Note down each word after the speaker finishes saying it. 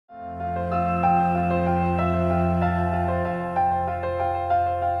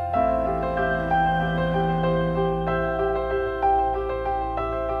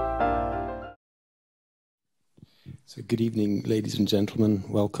Good evening, ladies and gentlemen.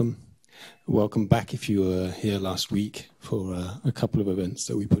 Welcome. Welcome back if you were here last week for a couple of events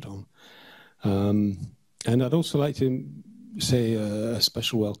that we put on. And I'd also like to say a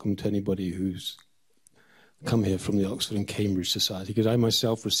special welcome to anybody who's come here from the Oxford and Cambridge Society, because I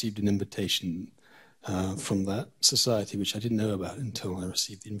myself received an invitation from that society, which I didn't know about until I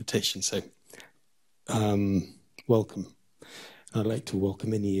received the invitation. So, welcome. I'd like to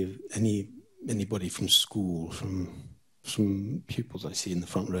welcome anybody from school, from pupils I see in the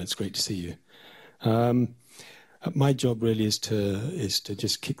front row. It's great to see you. My job really is to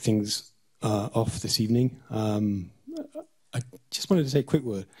just kick things off this evening. I just wanted to say a quick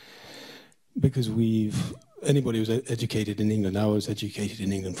word, because anybody who's educated in England, I was educated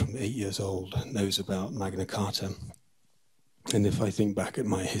in England from 8 years old, knows about Magna Carta. And if I think back at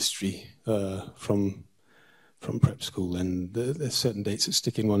my history from prep school, and there's certain dates that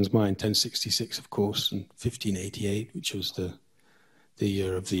stick in one's mind. 1066, of course, and 1588, which was the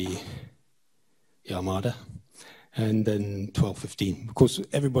year of the Armada, and then 1215. Of course,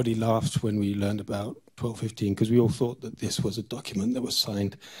 everybody laughed when we learned about 1215, because we all thought that this was a document that was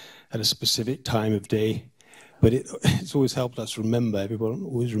signed at a specific time of day. But it's always helped us remember, everyone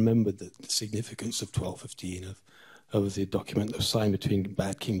always remembered the significance of 1215, of the document that was signed between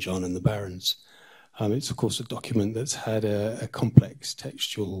bad King John and the barons. It's, of course, a document that's had a complex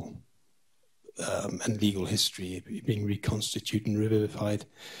textual and legal history, being reconstituted and revivified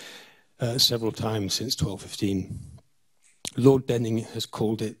several times since 1215. Lord Denning has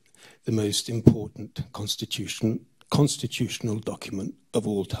called it the most important constitutional document of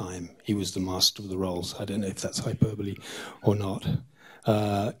all time. He was the master of the rolls. I don't know if that's hyperbole or not.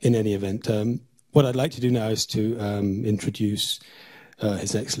 In any event, what I'd like to do now is to introduce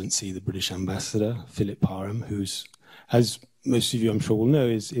His Excellency, the British Ambassador, Philip Parham, who's, as most of you I'm sure will know,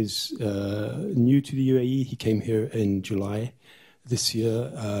 is new to the UAE. He came here in July this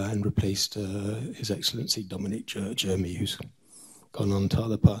year and replaced His Excellency Dominic Jeremy, who's gone on to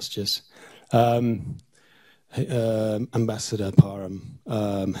other pastures. Ambassador Parham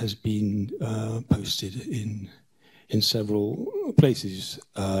has been posted in several places.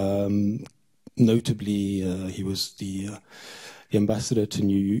 Notably, he was the ambassador to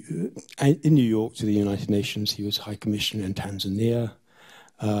in New York to the United Nations. He was High Commissioner in Tanzania.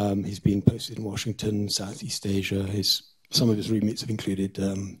 He's been posted in Washington, Southeast Asia. Some of his remits have included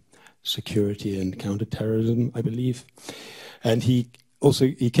security and counterterrorism, I believe. And he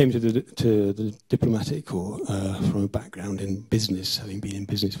came to the diplomatic corps from a background in business, having been in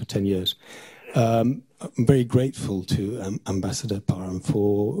business for 10 years. I'm very grateful to Ambassador Parham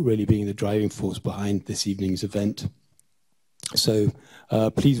for really being the driving force behind this evening's event. So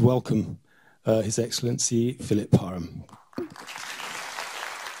please welcome His Excellency Philip Parham.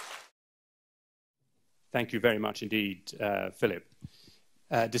 Thank you very much indeed, Philip.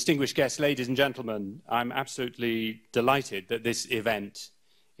 Distinguished guests, ladies and gentlemen, I'm absolutely delighted that this event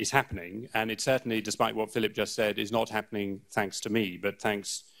is happening, and it certainly, despite what Philip just said, is not happening thanks to me, but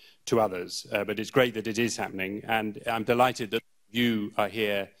thanks to others. But it's great that it is happening, and I'm delighted that you are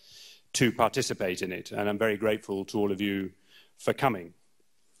here to participate in it, and I'm very grateful to all of you for coming.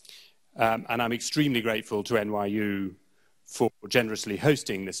 And I'm extremely grateful to NYU for generously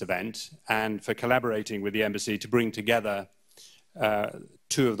hosting this event and for collaborating with the embassy to bring together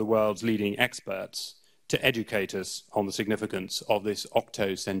two of the world's leading experts to educate us on the significance of this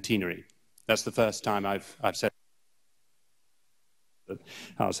octocentenary. That's the first time I've said that.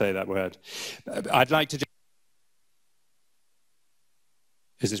 I'll say that word. I'd like to just...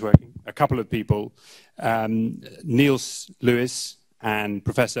 Is this working? A couple of people, Niels Lewis and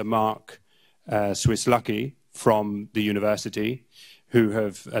Professor Mark Swislocki from the university, who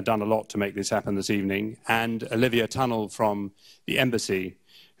have done a lot to make this happen this evening, and Olivia Tunnell from the embassy,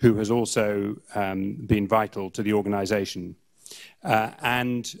 who has also been vital to the organization.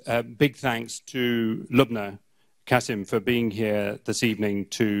 And big thanks to Lubna Qassim for being here this evening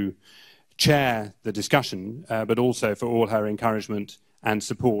to chair the discussion, but also for all her encouragement and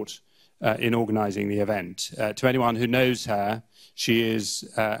support in organizing the event. To anyone who knows her, she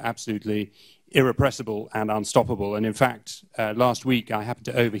is absolutely irrepressible and unstoppable. And in fact, last week I happened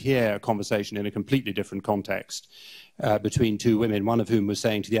to overhear a conversation in a completely different context between two women, one of whom was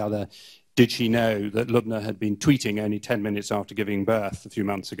saying to the other, did she know that Lubna had been tweeting only 10 minutes after giving birth a few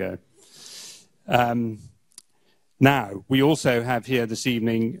months ago? Now, we also have here this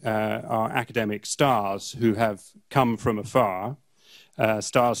evening our academic stars who have come from afar,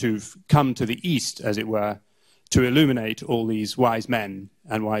 stars who've come to the east, as it were, to illuminate all these wise men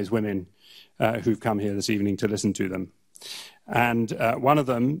and wise women who've come here this evening to listen to them. And one of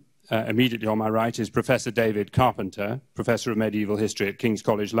them immediately on my right is Professor David Carpenter, Professor of Medieval History at King's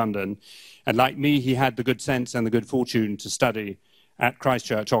College London. And like me, he had the good sense and the good fortune to study at Christ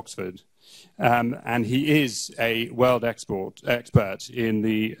Church, Oxford. And he is a world expert in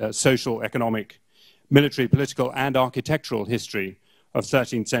the social, economic, military, political, and architectural history of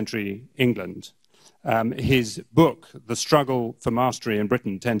 13th century England. His book, The Struggle for Mastery in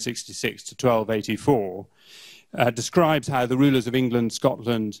Britain, 1066 to 1284, describes how the rulers of England,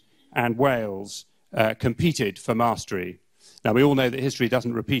 Scotland, and Wales competed for mastery. Now, we all know that history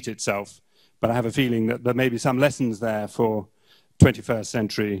doesn't repeat itself, but I have a feeling that there may be some lessons there for 21st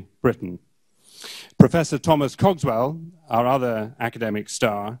century Britain. Professor Thomas Cogswell, our other academic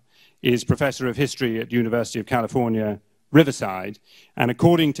star, is Professor of History at University of California, Riverside, and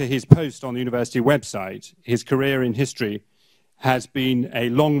according to his post on the university website, his career in history has been a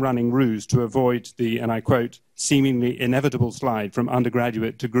long-running ruse to avoid the, and I quote, seemingly inevitable slide from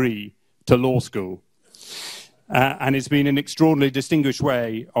undergraduate degree to law school. And it's been an extraordinarily distinguished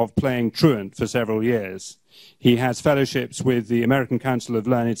way of playing truant for several years. He has fellowships with the American Council of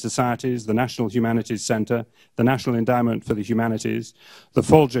Learned Societies, the National Humanities Center, the National Endowment for the Humanities, the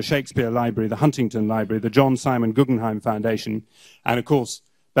Folger Shakespeare Library, the Huntington Library, the John Simon Guggenheim Foundation, and of course,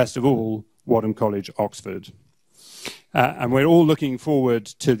 best of all, Wadham College, Oxford. And we're all looking forward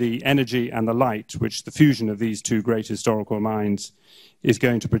to the energy and the light which the fusion of these two great historical minds is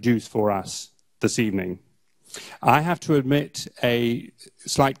going to produce for us this evening. I have to admit a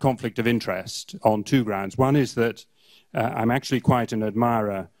slight conflict of interest on two grounds. One is that I'm actually quite an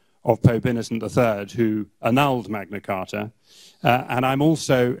admirer of Pope Innocent III, who annulled Magna Carta, and I'm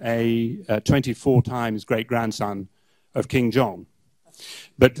also a 24 times great-grandson of King John.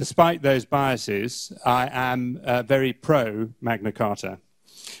 But despite those biases, I am very pro-Magna Carta.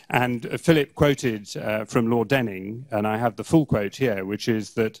 And Philip quoted from Lord Denning, and I have the full quote here, which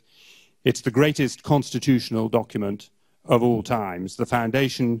is that it's the greatest constitutional document of all times, the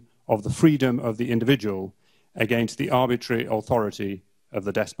foundation of the freedom of the individual against the arbitrary authority of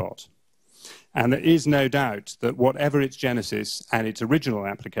the despot. And there is no doubt that whatever its genesis and its original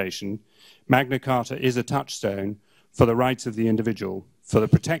application, Magna Carta is a touchstone for the rights of the individual, for the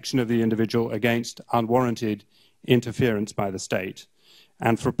protection of the individual against unwarranted interference by the state,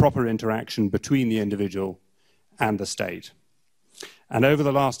 and for proper interaction between the individual and the state. And over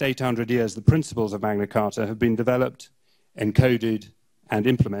the last 800 years, the principles of Magna Carta have been developed, encoded, and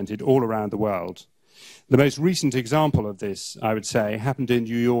implemented all around the world. The most recent example of this, I would say, happened in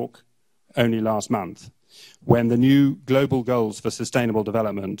New York only last month, when the new global goals for sustainable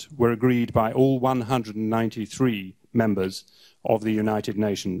development were agreed by all 193 members of the United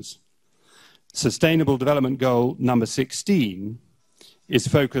Nations. Sustainable Development Goal number 16 is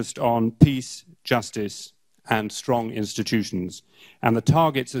focused on peace, justice, and strong institutions. And the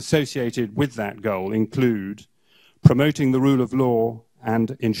targets associated with that goal include promoting the rule of law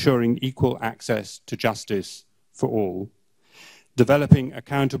and ensuring equal access to justice for all, developing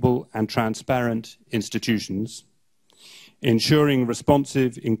accountable and transparent institutions, ensuring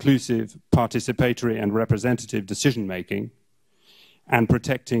responsive, inclusive, participatory and representative decision-making, and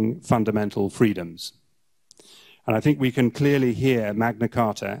protecting fundamental freedoms. And I think we can clearly hear Magna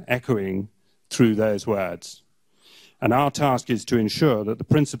Carta echoing through those words. And our task is to ensure that the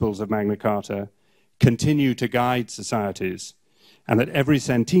principles of Magna Carta continue to guide societies and that every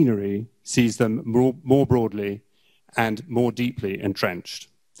centenary sees them more broadly and more deeply entrenched.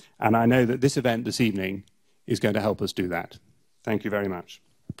 And I know that this event this evening is going to help us do that. Thank you very much.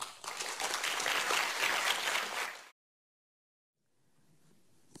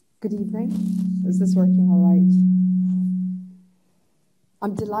 Good evening. Is this working all right?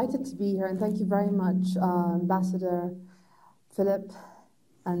 I'm delighted to be here, and thank you very much, Ambassador Philip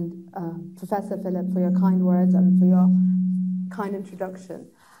and Professor Philip, for your kind words and for your kind introduction.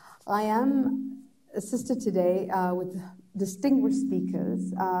 I am assisted today with distinguished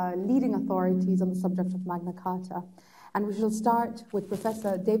speakers, leading authorities on the subject of Magna Carta, and we shall start with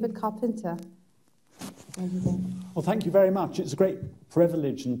Professor David Carpenter. Well, thank you very much. It's a great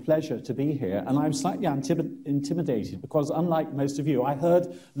privilege and pleasure to be here, and I'm slightly intimidated because, unlike most of you, I heard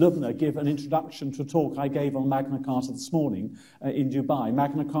Lubna give an introduction to a talk I gave on Magna Carta this morning in Dubai,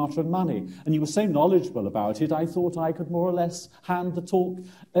 Magna Carta and Money, and you were so knowledgeable about it, I thought I could more or less hand the talk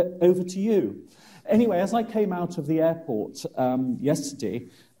over to you. Anyway, as I came out of the airport yesterday,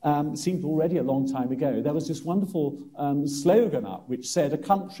 seemed already a long time ago, there was this wonderful slogan up which said, "A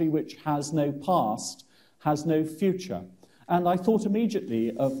country which has no past has no future." And I thought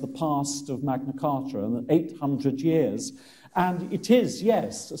immediately of the past of Magna Carta and 800 years. And it is,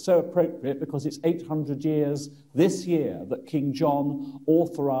 yes, so appropriate because it's 800 years this year that King John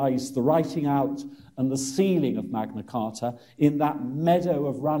authorised the writing out and the sealing of Magna Carta in that meadow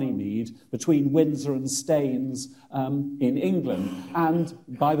of Runnymede between Windsor and Staines in England and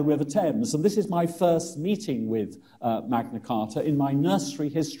by the River Thames. And this is my first meeting with Magna Carta in my nursery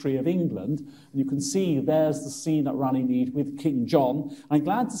history of England. And you can see there's the scene at Runnymede with King John. I'm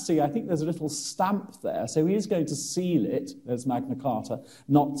glad to see, I think there's a little stamp there. So he is going to seal it, there's Magna Carta,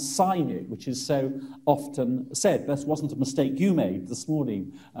 not sign it, which is so often said. This wasn't a mistake you made this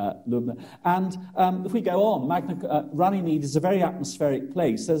morning, Lubna. And if we go on, Runnymede is a very atmospheric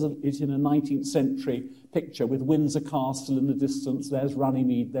place. There's it's in a 19th century picture with Windsor Castle in the distance. There's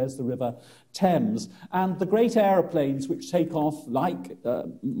Runnymede, there's the River Thames. And the great aeroplanes which take off, like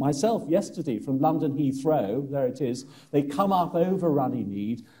myself yesterday from London Heathrow, there it is, they come up over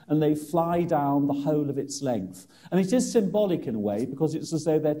Runnymede and they fly down the whole of its length. And it is symbolic in a way because it's as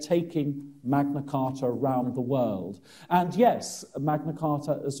though they're taking Magna Carta around the world. And yes, Magna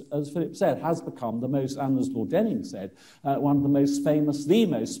Carta, as Philip said, has become the most, and as Lord Denning said, one of the most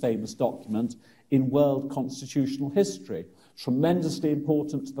famous document in world constitutional history. Tremendously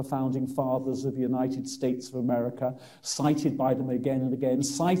important to the founding fathers of the United States of America, cited by them again and again,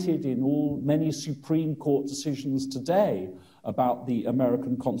 cited in many Supreme Court decisions today about the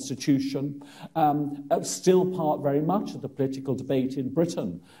American Constitution, still part very much of the political debate in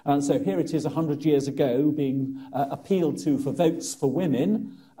Britain. And so here it is 100 years ago being appealed to for votes for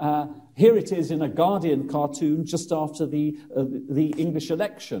women. Here it is in a Guardian cartoon just after the English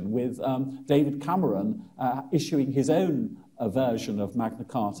election with David Cameron issuing his own version of Magna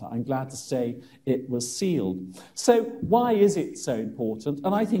Carta. I'm glad to say it was sealed. So why is it so important?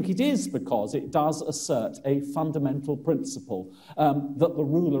 And I think it is because it does assert a fundamental principle that the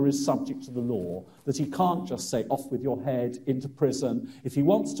ruler is subject to the law, that he can't just say off with your head into prison. If he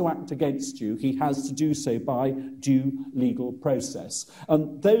wants to act against you, he has to do so by due legal process.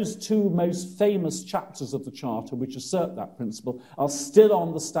 And those two most famous chapters of the Charter which assert that principle are still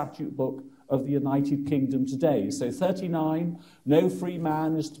on the statute book of the United Kingdom today. So 39, no free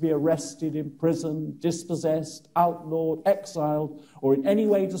man is to be arrested, imprisoned, dispossessed, outlawed, exiled, or in any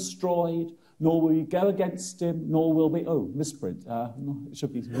way destroyed, nor will we go against him, nor will we, misprint, it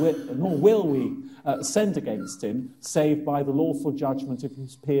should be, nor will we send against him, save by the lawful judgment of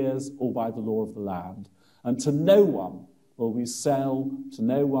his peers or by the law of the land. And to no one will we sell, to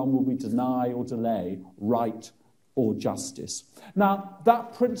no one will we deny or delay right or justice. Now,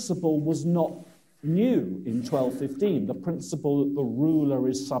 that principle was not new in 1215. The principle that the ruler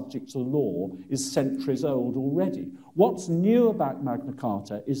is subject to law is centuries old already. What's new about Magna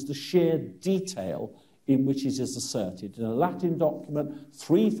Carta is the sheer detail in which it is asserted. In a Latin document,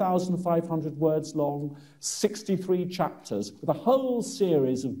 3,500 words long, 63 chapters, with a whole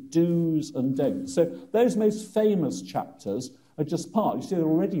series of do's and don'ts. So those most famous chapters are just part. You see, there are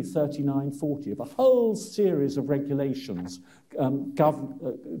already 39, 40 of a whole series of regulations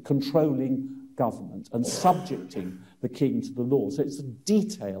controlling government and subjecting the king to the law. So it's the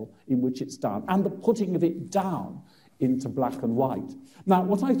detail in which it's done and the putting of it down into black and white. Now,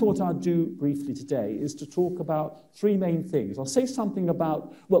 what I thought I'd do briefly today is to talk about three main things. I'll say something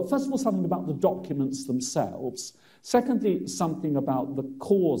about, well, first of all, something about the documents themselves. Secondly, something about the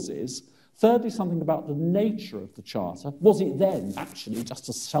causes. Thirdly, something about the nature of the Charter. Was it then actually just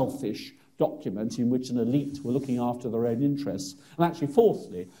a selfish document in which an elite were looking after their own interests? And actually,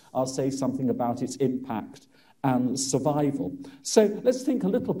 fourthly, I'll say something about its impact and survival. So let's think a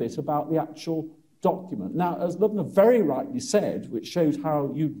little bit about the actual document. Now, as Lubna very rightly said, which shows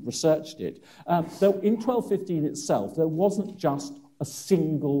how you researched it, though in 1215 itself, there wasn't just a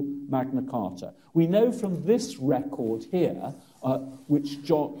single Magna Carta. We know from this record here, which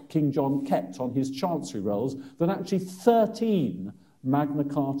King John kept on his chancery rolls, that actually 13 Magna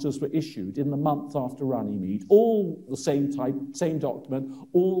Cartas were issued in the month after Runnymede, all the same type, same document,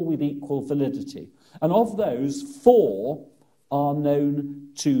 all with equal validity. And of those, 4 are known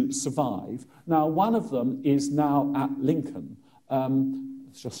to survive. Now, one of them is now at Lincoln.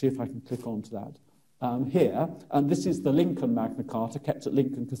 Let's just see if I can click onto that. Here, and this is the Lincoln Magna Carta kept at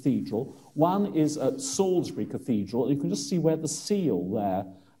Lincoln Cathedral. One is at Salisbury Cathedral. You can just see where the seal there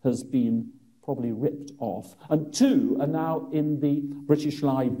has been probably ripped off. And 2 are now in the British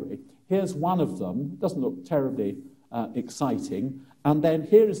Library. Here's one of them. It doesn't look terribly exciting. And then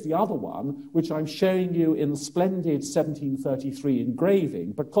here is the other one, which I'm showing you in the splendid 1733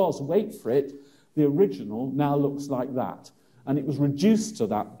 engraving, because, wait for it, the original now looks like that. And it was reduced to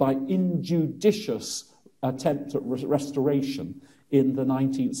that by injudicious attempt at restoration in the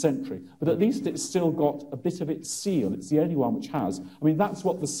 19th century. But at least it's still got a bit of its seal. It's the only one which has. I mean, that's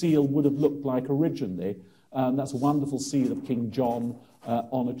what the seal would have looked like originally. That's a wonderful seal of King John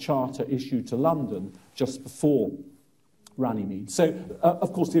on a charter issued to London just before Runnymede. So,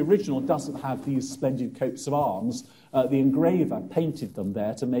 of course, the original doesn't have these splendid coats of arms. The engraver painted them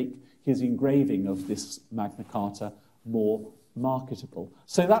there to make his engraving of this Magna Carta more marketable.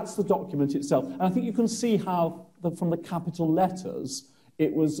 So that's the document itself. And I think you can see how, from the capital letters,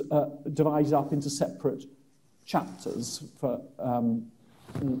 it was divided up into separate chapters for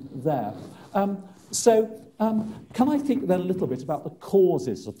there. Can I think then a little bit about the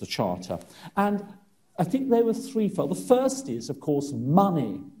causes of the Charter? And I think there were threefold. The first is, of course,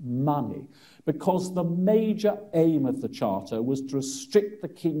 money, because the major aim of the Charter was to restrict the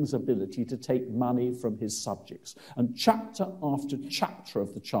king's ability to take money from his subjects. And chapter after chapter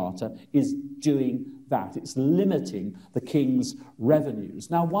of the Charter is doing that. It's limiting the king's revenues.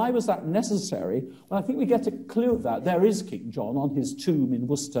 Now, why was that necessary? Well, I think we get a clue of that. There is King John on his tomb in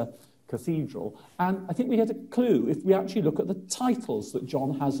Worcester Cathedral. And I think we get a clue if we actually look at the titles that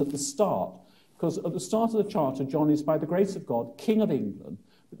John has at the start. Because at the start of the Charter, John is, by the grace of God, King of England,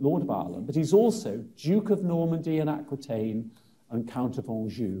 Lord of Ireland, but he's also Duke of Normandy and Aquitaine and Count of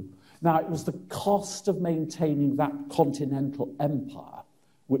Anjou. Now, it was the cost of maintaining that continental empire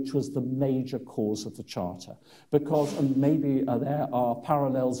which was the major cause of the Charter. Because, and maybe there are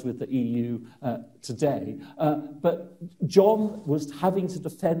parallels with the EU today, but John was having to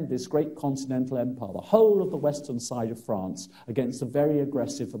defend this great continental empire, the whole of the western side of France, against a very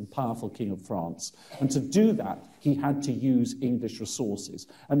aggressive and powerful king of France. And to do that, he had to use English resources.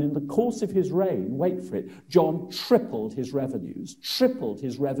 And in the course of his reign, wait for it, John tripled his revenues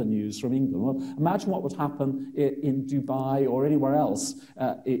from England. Well, imagine what would happen in Dubai or anywhere else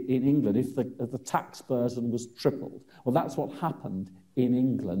in England if the tax burden was tripled. Well, that's what happened in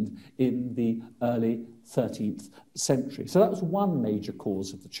England in the early 13th century. So that was one major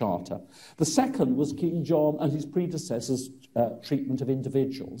cause of the Charter. The second was King John and his predecessors' treatment of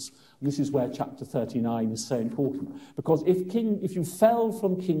individuals. And this is where chapter 39 is so important, because if you fell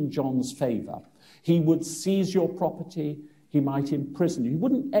from King John's favour, he would seize your property, he might imprison you. He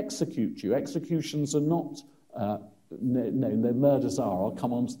wouldn't execute you. Executions are not no, murders are. I'll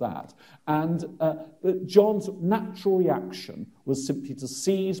come on to that. And John's natural reaction was simply to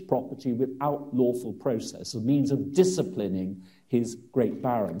seize property without lawful process, a means of disciplining his great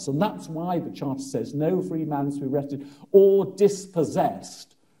barons. And that's why the Charter says no free man is to be arrested or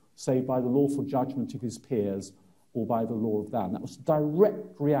dispossessed, save by the lawful judgment of his peers or by the law of land. That was a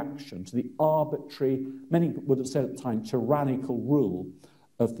direct reaction to the arbitrary, many would have said at the time, tyrannical rule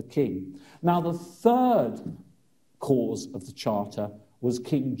of the king. Now, the third cause of the Charter was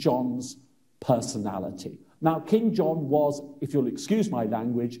King John's personality. Now, King John was, if you'll excuse my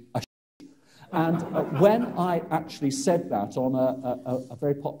language, a and when I actually said that on a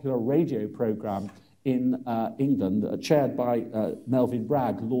very popular radio programme in England, chaired by Melvyn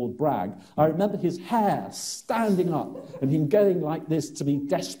Bragg, Lord Bragg, I remember his hair standing up and him going like this to me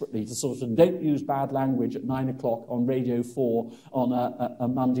desperately to sort of don't use bad language at 9 o'clock on Radio 4 on a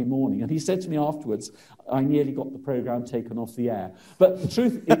Monday morning. And he said to me afterwards, I nearly got the programme taken off the air. But the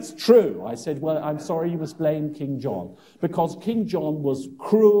truth, it's true. I said, well, I'm sorry, you must blame King John. Because King John was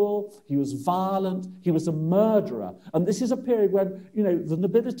cruel, he was violent, he was a murderer. And this is a period when, you know, the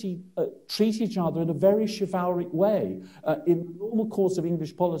nobility treat each other in a very chivalric way. In the normal course of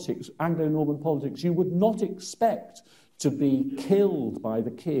English politics, Anglo-Norman politics, you would not expect to be killed by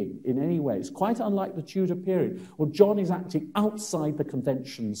the king in any way. It's quite unlike the Tudor period. Well, John is acting outside the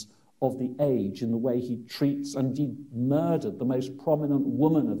conventions of the age in the way he treats, and he murdered the most prominent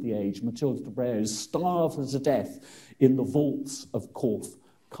woman of the age, Matilda de Brere, starved her to death in the vaults of Corfe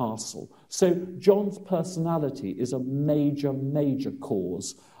Castle. So John's personality is a major, major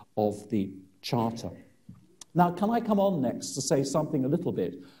cause of the Charter. Now, can I come on next to say something a little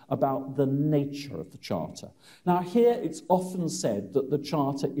bit about the nature of the Charter? Now, here it's often said that the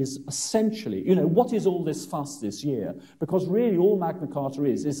Charter is essentially, you know, what is all this fuss this year? Because really all Magna Carta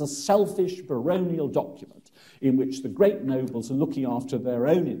is a selfish baronial document in which the great nobles are looking after their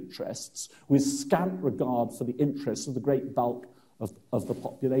own interests with scant regard for the interests of the great bulk of the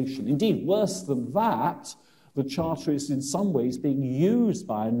population. Indeed, worse than that, the Charter is in some ways being used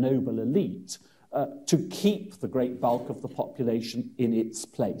by a noble elite to keep the great bulk of the population in its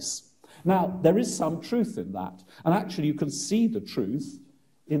place. Now, there is some truth in that, and actually you can see the truth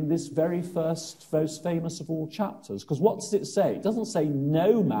in this very first, most famous of all chapters, because what does it say? It doesn't say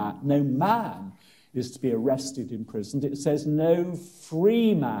no man is to be arrested, imprisoned. It says no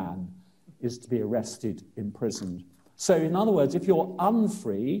free man is to be arrested, imprisoned. So in other words, if you're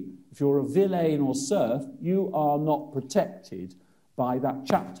unfree, if you're a villein or serf, you are not protected by that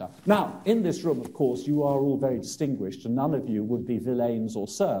chapter. Now, in this room, of course, you are all very distinguished, and none of you would be villeins or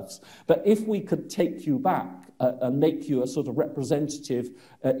serfs. But if we could take you back and make you a sort of representative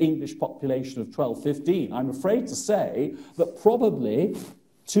English population of 1215, I'm afraid to say that probably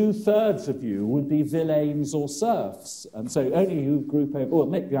 2/3 of you would be villeins or serfs, and so only you group over, well,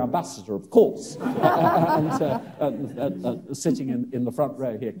 make the ambassador, of course, sitting in the front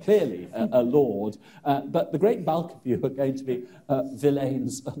row here, clearly a lord, but the great bulk of you are going to be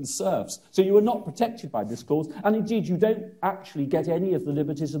villeins and serfs. So you are not protected by this clause, and indeed you don't actually get any of the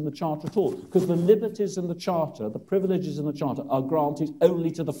liberties in the Charter at all, because the liberties in the Charter, the privileges in the Charter, are granted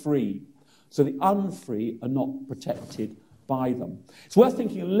only to the free. So the unfree are not protected by them. It's worth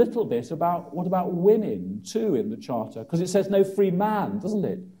thinking a little bit about what about women too in the Charter, because it says no free man, doesn't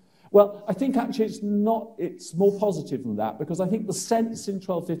it? Well, I think actually it's more positive than that, because I think the sense in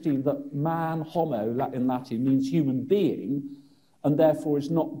 1215 that man, homo, in Latin, means human being, and therefore is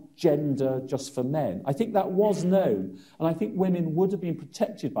not gender just for men. I think that was known, and I think women would have been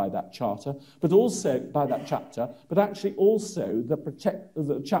protected by that charter, but also by that chapter, but actually also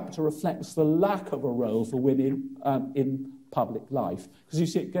the chapter reflects the lack of a role for women in public life. Because you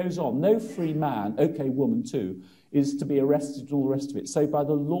see, it goes on, no free man, okay, woman too, is to be arrested and all the rest of it, so by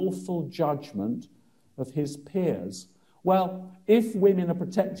the lawful judgment of his peers. Well, if women are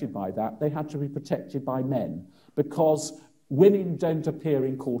protected by that, they had to be protected by men, because women don't appear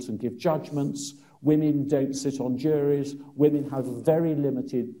in court and give judgments, women don't sit on juries, women have a very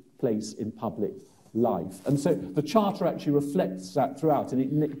limited place in public life. And so the Charter actually reflects that throughout, and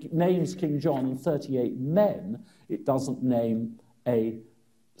it names King John 38 men, it doesn't name a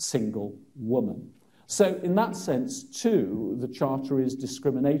single woman. So in that sense, too, the Charter is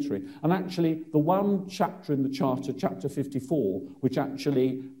discriminatory. And actually, the one chapter in the Charter, chapter 54, which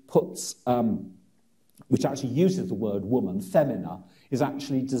actually uses the word woman, femina, is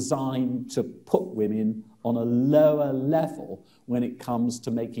actually designed to put women on a lower level when it comes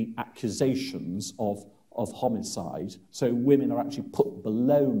to making accusations of homicide. So women are actually put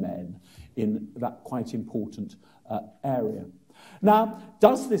below men in that quite important area. Now,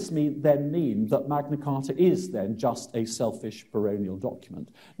 does this then mean that Magna Carta is then just a selfish baronial document?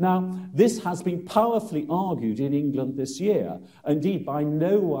 Now, this has been powerfully argued in England this year, indeed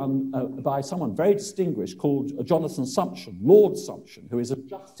by someone very distinguished called Jonathan Sumption, Lord Sumption, who is a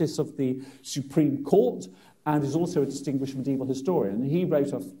justice of the Supreme Court and is also a distinguished medieval historian. He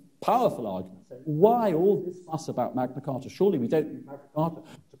wrote a powerful argument saying, why all this fuss about Magna Carta? Surely we don't need Magna Carta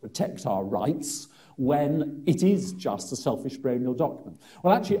to protect our rights when it is just a selfish baronial document.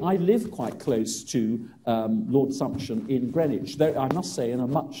 Well, actually, I live quite close to Lord Sumption in Greenwich, though I must say in a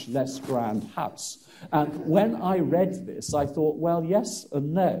much less grand house. And when I read this, I thought, well, yes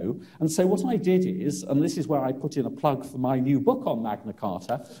and no. And so what I did is, and this is where I put in a plug for my new book on Magna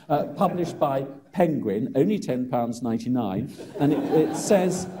Carta, published by Penguin, only £10.99, and it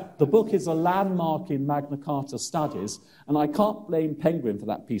says, the book is a landmark in Magna Carta studies, and I can't blame Penguin for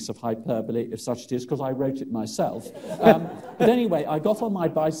that piece of hyperbole, if such it is, because I wrote it myself. But anyway, I got on my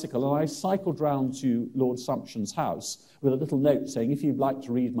bicycle and I cycled round to Lord Sumption's house with a little note saying, if you'd like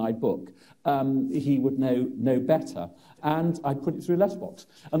to read my book, he would know better. And I put it through a letterbox.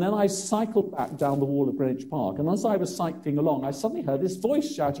 And then I cycled back down the wall of Greenwich Park, and as I was cycling along, I suddenly heard this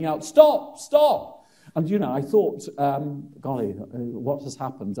voice shouting out, stop, stop! And, you know, I thought, golly, what has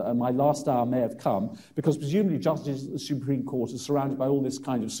happened? My last hour may have come, because presumably judges of the Supreme Court are surrounded by all this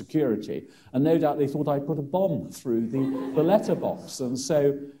kind of security, and no doubt they thought I put a bomb through the letterbox. And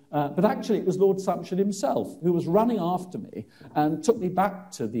so, but actually it was Lord Sumption himself who was running after me and took me back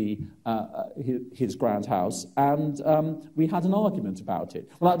to his grand house, and we had an argument about it.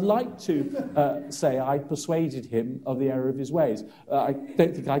 Well, I'd like to say I persuaded him of the error of his ways. I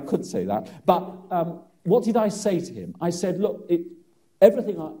don't think I could say that, but what did I say to him? I said, look,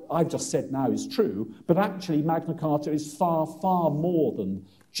 everything I've just said now is true, but actually Magna Carta is far, far more than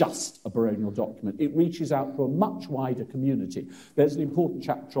just a baronial document. It reaches out to a much wider community. There's an important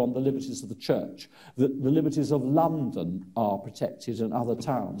chapter on the liberties of the church. The liberties of London are protected and other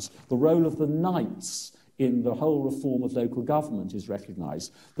towns. The role of the knights in the whole reform of local government is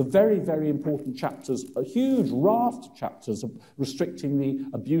recognised. The very, very important chapters, a huge raft of chapters restricting the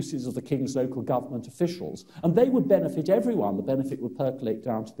abuses of the king's local government officials. And they would benefit everyone. The benefit would percolate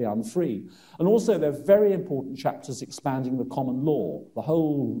down to the unfree. And also there are very important chapters expanding the common law, the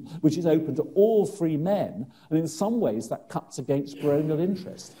whole, which is open to all free men. And in some ways that cuts against baronial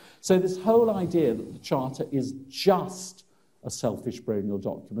interest. So this whole idea that the Charter is just a selfish baronial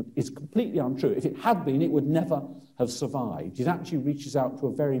document is completely untrue. If it had been, it would never have survived. It actually reaches out to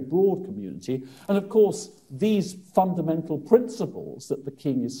a very broad community. And of course, these fundamental principles that the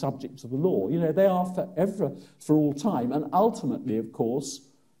king is subject to the law, you know, they are forever, for all time. And ultimately, of course,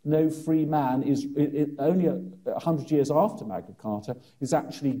 no free man is, only 100 years after Magna Carta, is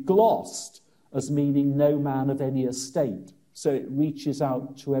actually glossed as meaning no man of any estate. So it reaches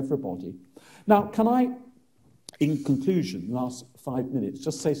out to everybody. Now, can I, in conclusion, last 5 minutes,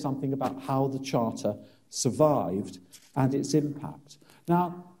 just say something about how the Charter survived and its impact?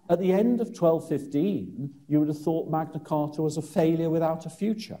 Now, at the end of 1215, you would have thought Magna Carta was a failure without a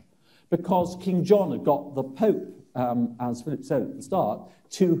future, because King John had got the Pope, as Philip said at the start,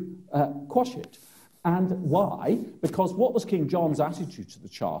 to quash it. And why? Because what was King John's attitude to the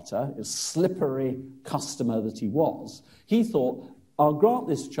Charter, a slippery customer that he was? He thought, I'll grant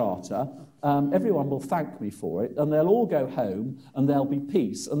this Charter, everyone will thank me for it, and they'll all go home, and there'll be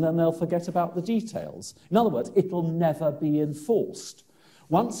peace, and then they'll forget about the details. In other words, it'll never be enforced.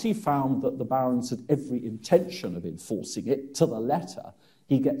 Once he found that the barons had every intention of enforcing it to the letter,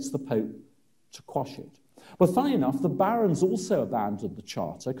 he gets the Pope to quash it. But funny enough, the barons also abandoned the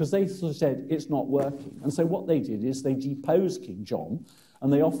Charter because they sort of said it's not working. And so what they did is they deposed King John,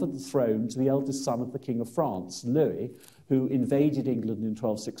 and they offered the throne to the eldest son of the King of France, Louis, who invaded England in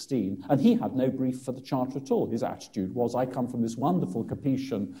 1216, and he had no brief for the Charter at all. His attitude was, I come from this wonderful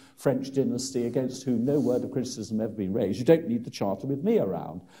Capetian French dynasty against whom no word of criticism ever been raised. You don't need the Charter with me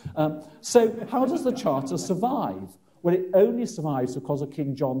around. So how does the Charter survive? Well, it only survives because of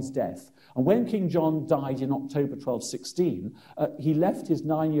King John's death. And when King John died in October 1216, he left his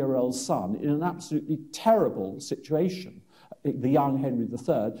 9-year-old son in an absolutely terrible situation, the young Henry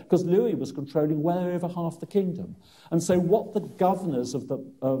III, because Louis was controlling well over half the kingdom. And so what the governors of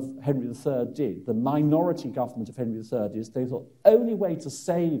Henry III did, the minority government of Henry III, is they thought the only way to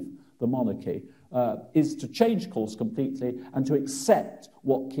save the monarchy is to change course completely and to accept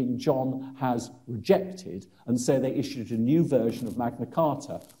what King John has rejected. And so they issued a new version of Magna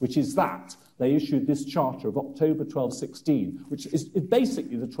Carta, which is that. They issued this charter of October 1216, which is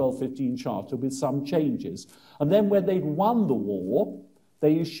basically the 1215 charter with some changes. And then when they'd won the war,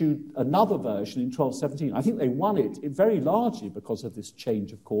 they issued another version in 1217. I think they won it very largely because of this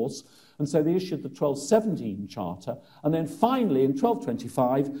change of course. And so they issued the 1217 charter. And then finally, in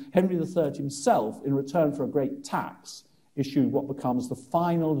 1225, Henry III himself, in return for a great tax, issued what becomes the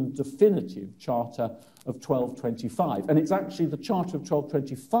final and definitive charter of 1225. And it's actually the charter of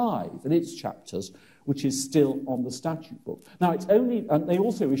 1225 and its chapters which is still on the statute book. Now, it's only, and they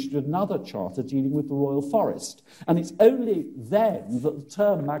also issued another charter dealing with the royal forest. And it's only then that the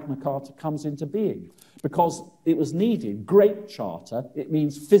term Magna Carta comes into being, because it was needed. Great charter, it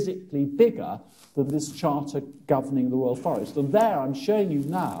means physically bigger than this charter governing the royal forest. And there, I'm showing you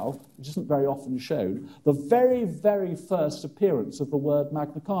now, which isn't very often shown, the very, very first appearance of the word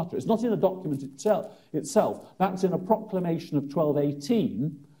Magna Carta. It's not in a document itself. That's in a proclamation of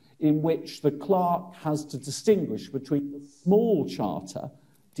 1218, in which the clerk has to distinguish between the small charter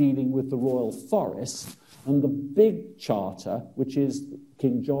dealing with the royal forest and the big charter, which is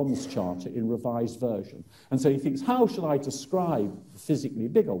King John's charter in revised version. And so he thinks, how shall I describe the physically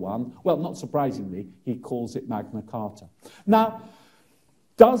bigger one? Well, not surprisingly, he calls it Magna Carta. Now,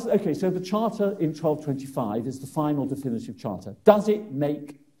 so the charter in 1225 is the final definitive charter. Does it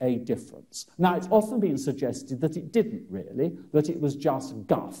make a difference? Now, it's often been suggested that it didn't really, that it was just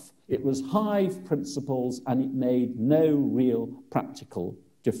guff. It was hive principles and it made no real practical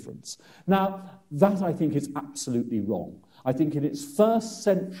difference. Now, that I think is absolutely wrong. I think in its first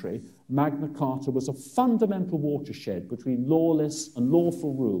century, Magna Carta was a fundamental watershed between lawless and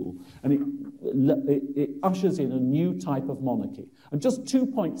lawful rule, and it ushers in a new type of monarchy. And just 2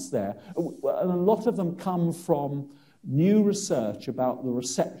 points there, and a lot of them come from new research about the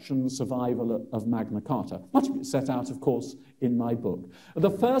reception and survival of Magna Carta. Much of it set out, of course, in my book.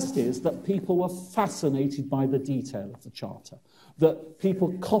 The first is that people were fascinated by the detail of the Charter, that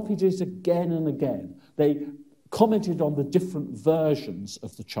people copied it again and again. They commented on the different versions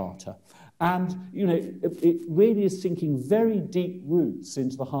of the Charter. And, you know, it really is sinking very deep roots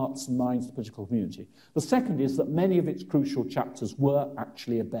into the hearts and minds of the political community. The second is that many of its crucial chapters were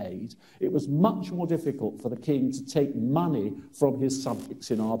actually obeyed. It was much more difficult for the king to take money from his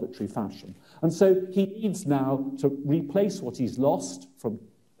subjects in arbitrary fashion. And so he needs now to replace what he's lost from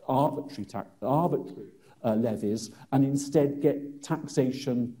arbitrary levies and instead get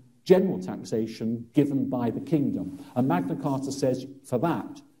taxation, general taxation, given by the kingdom. And Magna Carta says, for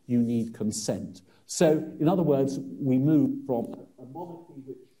that, you need consent. So, in other words, we move from a monarchy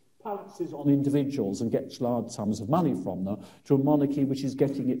which pounces on individuals and gets large sums of money from them, to a monarchy which is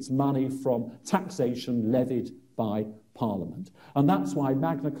getting its money from taxation levied by Parliament. And that's why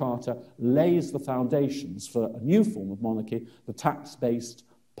Magna Carta lays the foundations for a new form of monarchy, the tax-based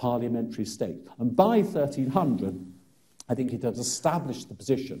parliamentary state. And by 1300, I think it has established the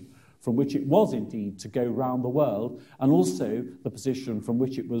position from which it was indeed to go round the world, and also the position from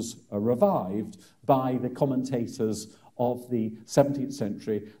which it was revived by the commentators of the 17th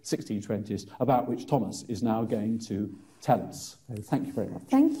century, 1620s, about which Thomas is now going to tell us. So thank you very much.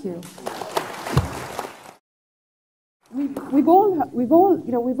 Thank you. We've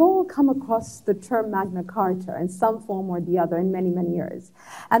all come across the term Magna Carta in some form or the other in many, many years.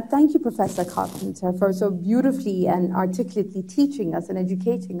 And thank you, Professor Carpenter, for so beautifully and articulately teaching us and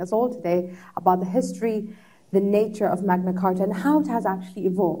educating us all today about the history, the nature of Magna Carta, and how it has actually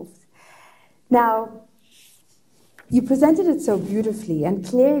evolved. Now, you presented it so beautifully and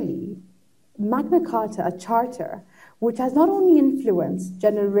clearly. Magna Carta, a charter, which has not only influenced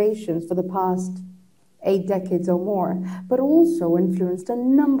generations for the past 8 decades or more, but also influenced a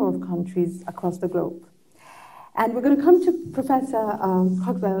number of countries across the globe. And we're going to come to Professor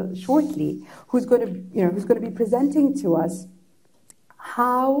Cogswell shortly, who's going to be presenting to us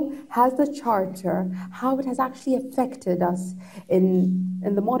how has the charter, how it has actually affected us in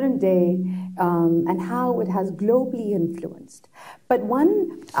the modern day, and how it has globally influenced. But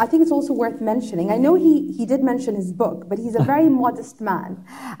one, I think it's also worth mentioning, I know he did mention his book, but he's a very modest man,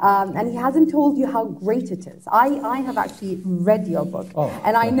 and he hasn't told you how great it is. I have actually read your book,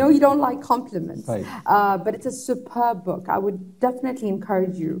 and I know you don't like compliments, right. But it's a superb book. I would definitely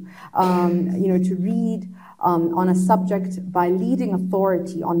encourage you, to read on a subject by leading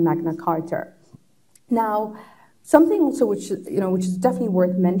authority on Magna Carta. Now, something also which is definitely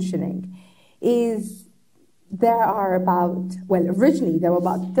worth mentioning is there are about, well, originally there were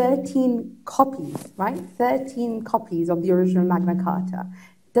about 13 copies, right? 13 copies of the original Magna Carta.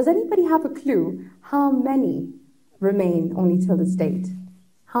 Does anybody have a clue how many remain only till this date?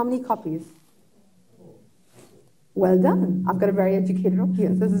 How many copies? Well done. I've got a very educated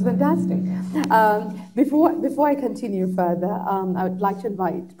audience. This is fantastic. Before I continue further, I would like to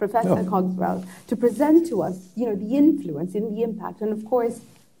invite Professor Cogswell to present to us, the influence and the impact, and of course,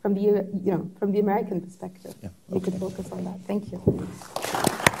 from the American perspective. Yeah, okay. You could focus on that. Thank you.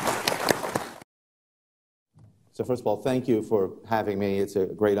 So first of all, thank you for having me. It's a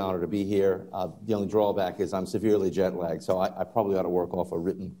great honor to be here. The only drawback is I'm severely jet lagged, so I probably ought to work off a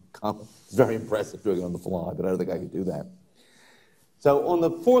written comment. It's very impressive doing it on the fly, but I don't think I could do that. So on the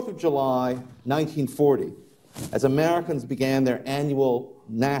 4th of July, 1940, as Americans began their annual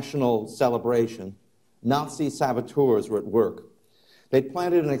national celebration, Nazi saboteurs were at work. They'd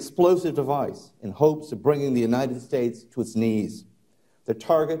planted an explosive device in hopes of bringing the United States to its knees. Their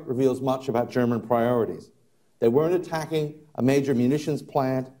target reveals much about German priorities. They weren't attacking a major munitions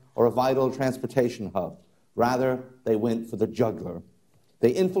plant or a vital transportation hub. Rather, they went for the jugular. They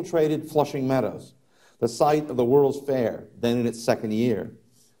infiltrated Flushing Meadows, the site of the World's Fair, then in its second year.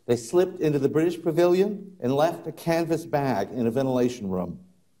 They slipped into the British Pavilion and left a canvas bag in a ventilation room.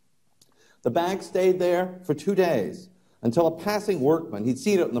 The bag stayed there for 2 days until a passing workman, he'd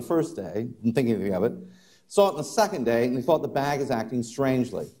seen it on the first day, didn't think anything of it, saw it on the second day, and he thought the bag was acting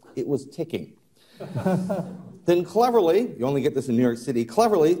strangely. It was ticking. Then cleverly, you only get this in New York City,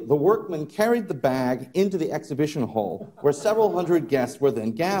 cleverly, the workman carried the bag into the exhibition hall, where several hundred guests were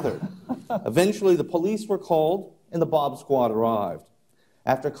then gathered. Eventually, the police were called, and the bomb squad arrived.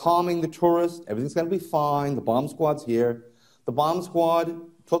 After calming the tourists, everything's going to be fine, the bomb squad's here, the bomb squad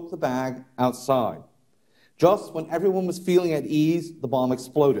took the bag outside. Just when everyone was feeling at ease, the bomb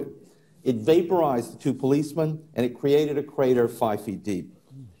exploded. It vaporized the 2 policemen, and it created a crater 5 feet deep.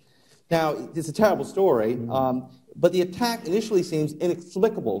 Now, it's a terrible story, but the attack initially seems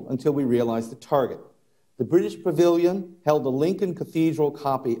inexplicable until we realize the target. The British Pavilion held the Lincoln Cathedral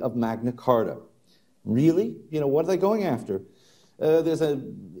copy of Magna Carta. Really? What are they going after? There's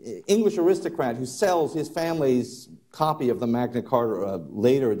an English aristocrat who sells his family's copy of the Magna Carta, a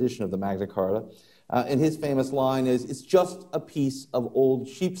later edition of the Magna Carta, and his famous line is, "It's just a piece of old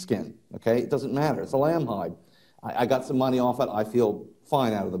sheepskin, okay? It doesn't matter. It's a lamb hide. I got some money off it. I feel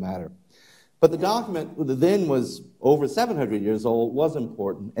fine out of the matter." But the document that then was over 700 years old was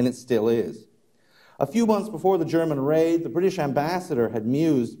important, and it still is. A few months before the German raid, the British ambassador had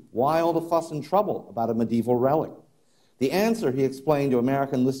mused, why all the fuss and trouble about a medieval relic? The answer, he explained to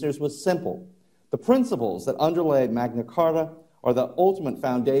American listeners, was simple. The principles that underlay Magna Carta are the ultimate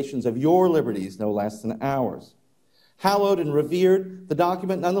foundations of your liberties, no less than ours. Hallowed and revered, the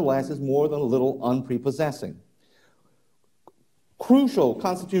document nonetheless is more than a little unprepossessing. Crucial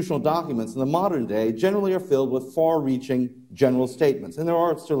constitutional documents in the modern day generally are filled with far-reaching general statements, and there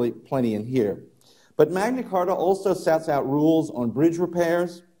are certainly plenty in here. But Magna Carta also sets out rules on bridge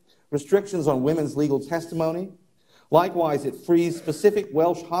repairs, restrictions on women's legal testimony. Likewise, it frees specific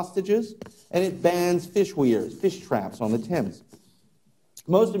Welsh hostages, and it bans fish weirs, fish traps on the Thames.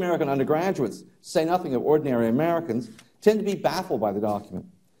 Most American undergraduates, to say nothing of ordinary Americans, tend to be baffled by the document.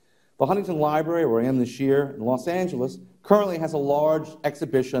 The Huntington Library, where I am this year in Los Angeles, currently has a large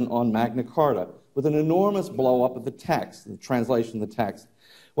exhibition on Magna Carta with an enormous blow-up of the text, the translation of the text.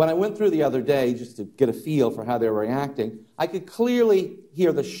 When I went through the other day just to get a feel for how they were reacting, I could clearly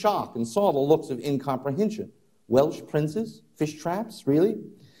hear the shock and saw the looks of incomprehension. Welsh princes? Fish traps? Really?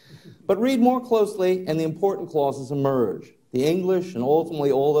 But read more closely and the important clauses emerge. The English and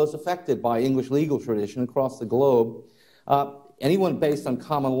ultimately all those affected by English legal tradition across the globe, anyone based on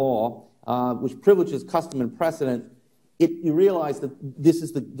common law, which privileges custom and precedent, you realize that this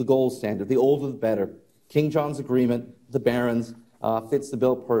is the gold standard. The older the better. King John's agreement, the barons, fits the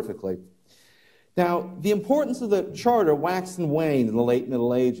bill perfectly. Now, the importance of the charter waxed and waned in the late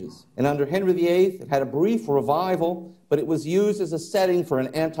Middle Ages. And under Henry VIII, it had a brief revival, but it was used as a setting for an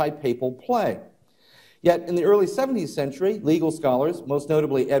anti-papal play. Yet in the early 17th century, legal scholars, most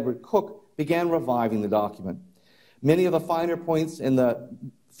notably Edward Coke, began reviving the document. Many of the finer points in the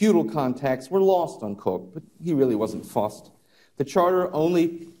feudal context were lost on Coke, but he really wasn't fussed. The charter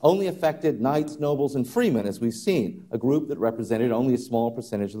only affected knights, nobles, and freemen, as we've seen, a group that represented only a small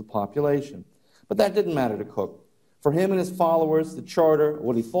percentage of the population. But that didn't matter to Coke. For him and his followers, the charter,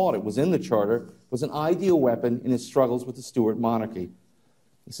 what he thought it was in the charter, was an ideal weapon in his struggles with the Stuart monarchy.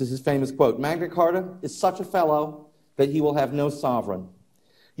 This is his famous quote, "Magna Carta is such a fellow that he will have no sovereign."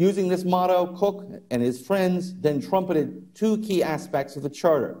 Using this motto, Coke and his friends then trumpeted two key aspects of the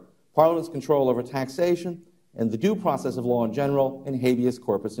charter: Parliament's control over taxation and the due process of law in general, and habeas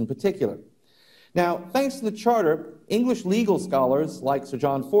corpus in particular. Now, thanks to the charter, English legal scholars like Sir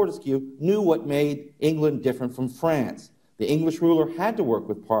John Fortescue knew what made England different from France. The English ruler had to work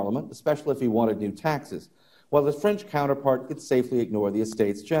with Parliament, especially if he wanted new taxes, while the French counterpart could safely ignore the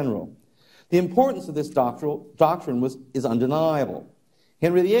Estates General. The importance of this doctrine is undeniable.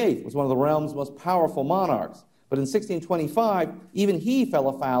 Henry VIII was one of the realm's most powerful monarchs, but in 1625, even he fell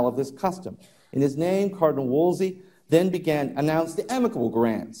afoul of this custom. In his name, Cardinal Wolsey then announced the amicable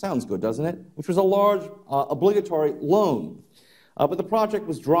grant. Sounds good, doesn't it? Which was a large obligatory loan. But the project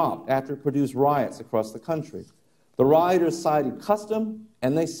was dropped after it produced riots across the country. The rioters cited custom,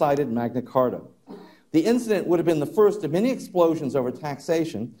 and they cited Magna Carta. The incident would have been the first of many explosions over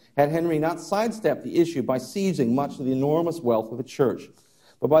taxation had Henry not sidestepped the issue by seizing much of the enormous wealth of the church.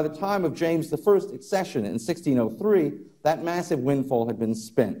 But by the time of James I's accession in 1603, that massive windfall had been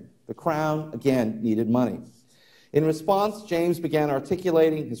spent. The crown, again, needed money. In response, James began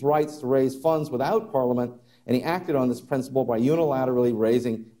articulating his rights to raise funds without Parliament, and he acted on this principle by unilaterally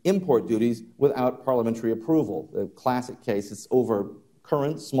raising import duties without parliamentary approval. The classic case is over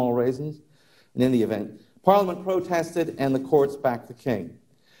currant small raisins. And in the event, Parliament protested and the courts backed the king.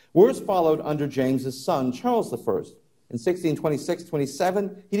 Worse followed under James's son, Charles I. In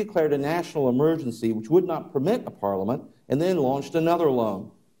 1626-27, he declared a national emergency which would not permit a parliament, and then launched another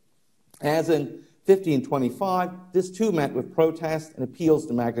loan. As in 1525, this too met with protests and appeals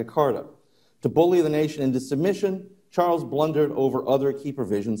to Magna Carta. To bully the nation into submission, Charles blundered into other key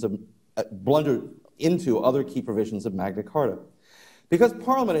provisions of Magna Carta. Because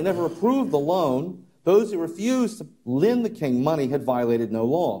Parliament had never approved the loan, those who refused to lend the king money had violated no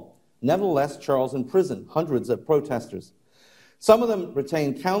law. Nevertheless, Charles imprisoned hundreds of protesters. Some of them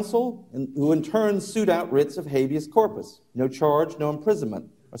retained counsel, who in turn sued out writs of habeas corpus. No charge, no imprisonment,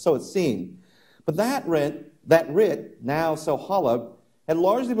 or so it seemed. But that writ, now so hollowed, had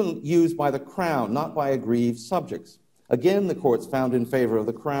largely been used by the crown, not by aggrieved subjects. Again, the courts found in favor of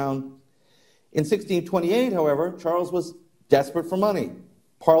the crown. In 1628, however, Charles was desperate for money.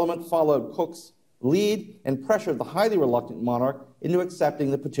 Parliament followed Coke's lead and pressured the highly reluctant monarch into accepting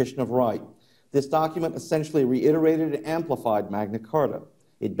the Petition of Right. This document essentially reiterated and amplified Magna Carta.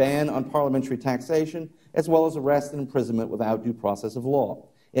 It banned on parliamentary taxation, as well as arrest and imprisonment without due process of law.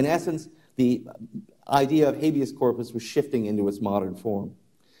 In essence, the idea of habeas corpus was shifting into its modern form.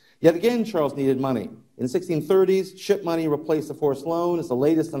 Yet again, Charles needed money. In the 1630s, ship money replaced the forced loan as the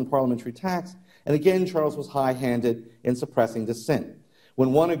latest unparliamentary tax, and again, Charles was high-handed in suppressing dissent.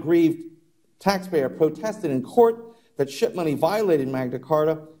 When one aggrieved taxpayer protested in court that ship money violated Magna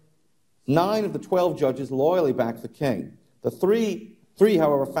Carta, 9 of the 12 judges loyally backed the king. The three,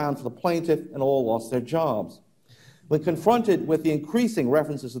 however, found for the plaintiff, and all lost their jobs. When confronted with the increasing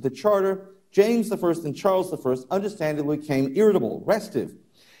references to the charter, James I and Charles I understandably became irritable, restive,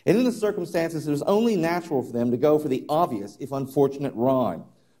 and in the circumstances it was only natural for them to go for the obvious, if unfortunate, rhyme.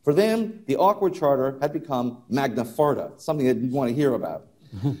 For them, the awkward charter had become Magna Carta, something they didn't want to hear about.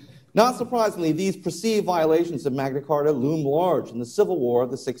 Not surprisingly, these perceived violations of Magna Carta loomed large in the Civil War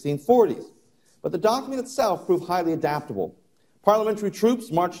of the 1640s. But the document itself proved highly adaptable. Parliamentary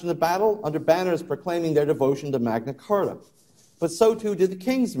troops marched into battle under banners proclaiming their devotion to Magna Carta. But so too did the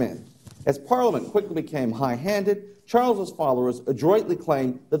King's men. As Parliament quickly became high-handed, Charles's followers adroitly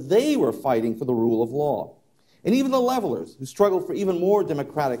claimed that they were fighting for the rule of law. And even the Levellers, who struggled for even more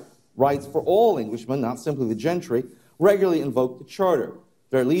democratic rights for all Englishmen, not simply the gentry, regularly invoked the Charter.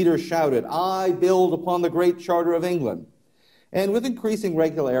 Their leaders shouted, "I build upon the great Charter of England." And with increasing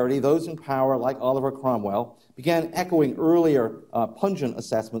regularity, those in power, like Oliver Cromwell, began echoing earlier pungent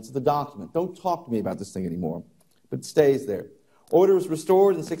assessments of the document. Don't talk to me about this thing anymore. But it stays there. Order was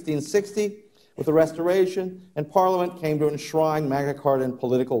restored in 1660 with the Restoration, and Parliament came to enshrine Magna Carta in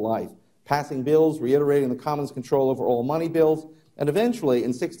political life, passing bills reiterating the Commons' control over all money bills, and eventually,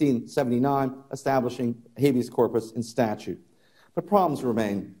 in 1679, establishing habeas corpus in statute. But problems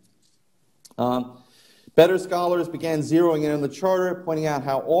remain. Better scholars began zeroing in on the Charter, pointing out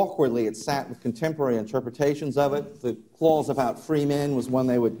how awkwardly it sat with contemporary interpretations of it. The clause about free men was one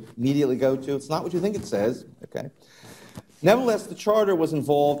they would immediately go to. It's not what you think it says. Okay. Nevertheless, the Charter was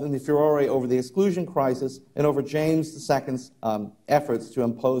involved in the furore over the exclusion crisis and over James II's efforts to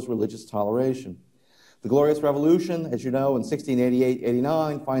impose religious toleration. The Glorious Revolution, as you know, in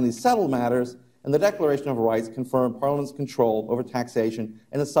 1688-89, finally settled matters, and the Declaration of Rights confirmed Parliament's control over taxation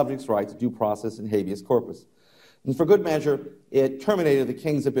and the subject's right to due process and habeas corpus. And for good measure, it terminated the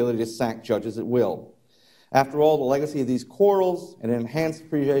King's ability to sack judges at will. After all, the legacy of these quarrels and an enhanced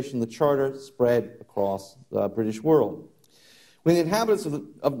appreciation of the Charter spread across the British world. When the inhabitants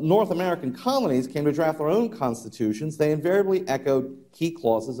of North American colonies came to draft their own constitutions, they invariably echoed key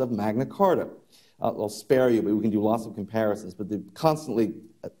clauses of Magna Carta. I'll spare you, but we can do lots of comparisons, but they're constantly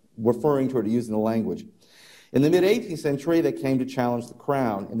referring to it or using the language. In the mid-18th century, they came to challenge the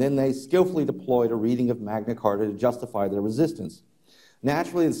Crown, and then they skillfully deployed a reading of Magna Carta to justify their resistance.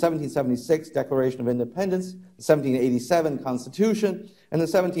 Naturally, the 1776 Declaration of Independence, the 1787 Constitution, and the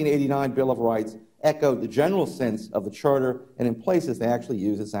 1789 Bill of Rights echoed the general sense of the Charter, and in places they actually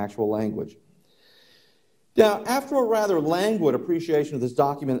use its actual language. Now, after a rather languid appreciation of this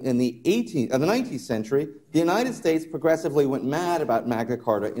document in the 19th century, the United States progressively went mad about Magna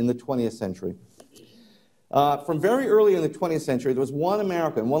Carta in the 20th century. From very early in the 20th century, there was one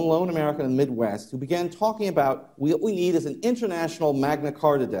lone American in the Midwest, who began talking about what we need is an international Magna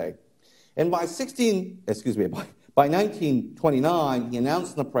Carta Day. And by 1929, he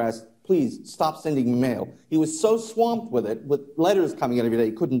announced in the press, "Please stop sending me mail." He was so swamped with it, with letters coming in every day,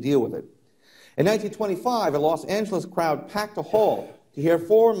 he couldn't deal with it. In 1925, a Los Angeles crowd packed a hall to hear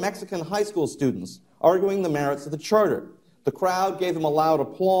 4 Mexican high school students arguing the merits of the Charter. The crowd gave them a loud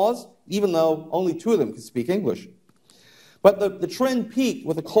applause, even though only 2 of them could speak English. But the trend peaked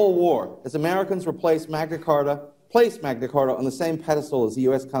with the Cold War, as Americans placed Magna Carta on the same pedestal as the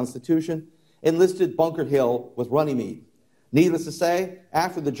U.S. Constitution, and listed Bunker Hill with Runnymede. Needless to say,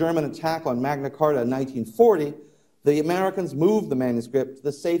 after the German attack on Magna Carta in 1940, the Americans moved the manuscript to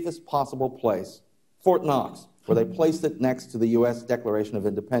the safest possible place, Fort Knox, where they placed it next to the U.S. Declaration of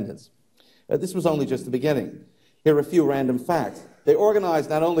Independence. This was only just the beginning. Here are a few random facts. They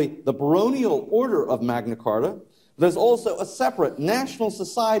organized not only the baronial order of Magna Carta, but there's also a separate National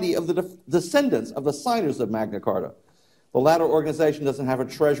Society of the Descendants of the Signers of Magna Carta. The latter organization doesn't have a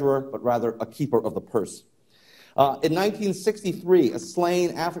treasurer, but rather a keeper of the purse. In 1963, a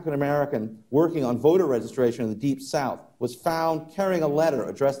slain African-American working on voter registration in the Deep South was found carrying a letter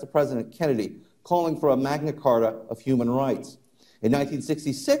addressed to President Kennedy calling for a Magna Carta of human rights. In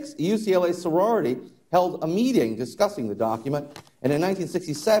 1966, a UCLA sorority held a meeting discussing the document, and in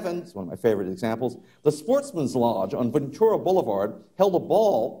 1967, it's one of my favorite examples, the Sportsman's Lodge on Ventura Boulevard held a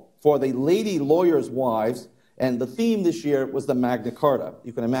ball for the lady lawyers' wives, and the theme this year was the Magna Carta.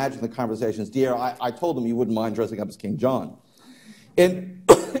 You can imagine the conversations. "Dear, I told them you wouldn't mind dressing up as King John." In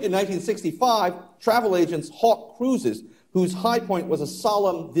 1965, travel agents hawked cruises whose high point was a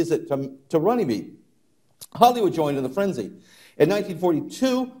solemn visit to Runnymede. Hollywood joined in the frenzy. In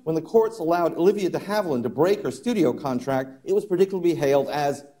 1942, when the courts allowed Olivia de Havilland to break her studio contract, it was predictably hailed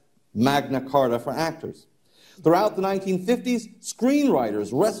as Magna Carta for actors. Throughout the 1950s,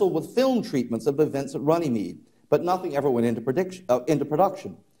 screenwriters wrestled with film treatments of events at Runnymede, but nothing ever went into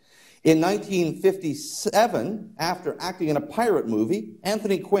production. In 1957, after acting in a pirate movie,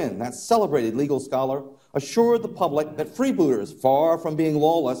 Anthony Quinn, that celebrated legal scholar, assured the public that freebooters, far from being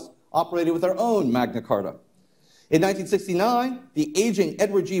lawless, operated with their own Magna Carta. In 1969, the aging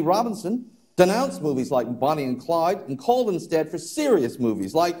Edward G. Robinson denounced movies like Bonnie and Clyde and called instead for serious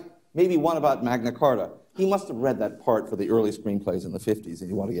movies, like maybe one about Magna Carta. He must have read that part for the early screenplays in the 50s, and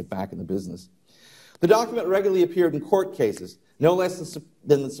he wanted to get back in the business. The document regularly appeared in court cases. No less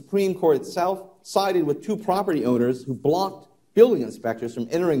than the Supreme Court itself sided with two property owners who blocked building inspectors from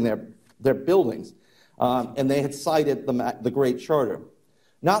entering their buildings, and they had cited the Great Charter.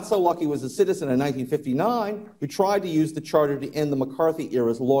 Not so lucky was a citizen in 1959 who tried to use the charter to end the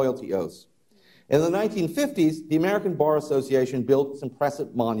McCarthy-era's loyalty oaths. In the 1950s, the American Bar Association built its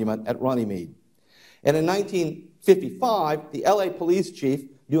impressive monument at Runnymede. And in 1955, the LA police chief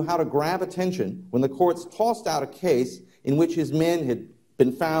knew how to grab attention when the courts tossed out a case in which his men had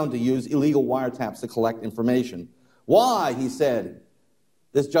been found to use illegal wiretaps to collect information. Why, he said,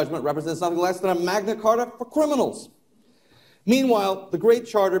 this judgment represents nothing less than a Magna Carta for criminals. Meanwhile, the Great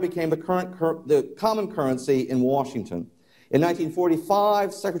Charter became the common currency in Washington. In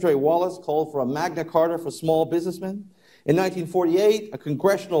 1945, Secretary Wallace called for a Magna Carta for small businessmen. In 1948, a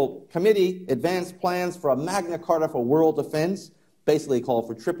congressional committee advanced plans for a Magna Carta for world defense, basically called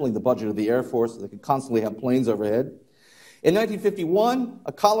for tripling the budget of the Air Force so they could constantly have planes overhead. In 1951,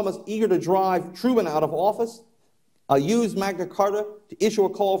 a columnist eager to drive Truman out of office used Magna Carta to issue a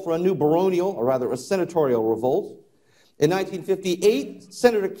call for a new baronial, or rather a senatorial revolt. In 1958,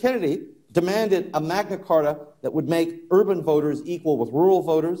 Senator Kennedy demanded a Magna Carta that would make urban voters equal with rural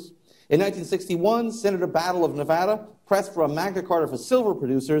voters. In 1961, Senator Battle of Nevada pressed for a Magna Carta for silver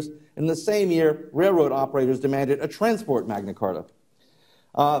producers, and the same year, railroad operators demanded a transport Magna Carta.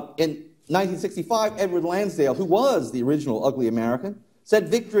 In 1965, Edward Lansdale, who was the original Ugly American, said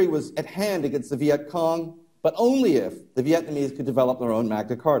victory was at hand against the Viet Cong, but only if the Vietnamese could develop their own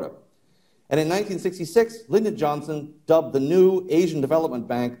Magna Carta. And in 1966, Lyndon Johnson dubbed the new Asian Development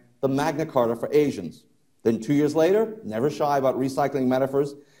Bank the Magna Carta for Asians. Then 2 years later, never shy about recycling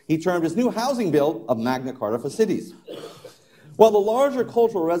metaphors, he termed his new housing bill a Magna Carta for cities. While the larger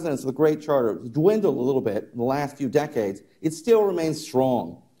cultural resonance of the Great Charter dwindled a little bit in the last few decades, it still remains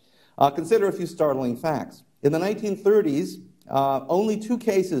strong. Consider a few startling facts. In the 1930s, only 2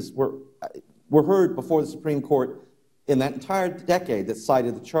 cases were heard before the Supreme Court in that entire decade that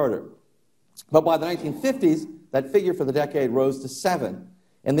cited the Charter. But by the 1950s, that figure for the decade rose to 7.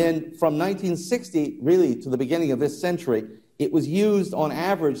 And then from 1960, really, to the beginning of this century, it was used on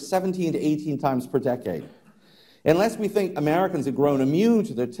average 17 to 18 times per decade. Unless we think Americans had grown immune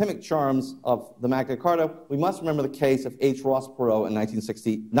to the timic charms of the Magna Carta, we must remember the case of H. Ross Perot in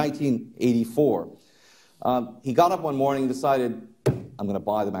 1984. He got up one morning and decided, I'm going to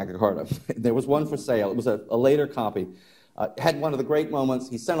buy the Magna Carta. There was one for sale. It was a later copy. Had one of the great moments.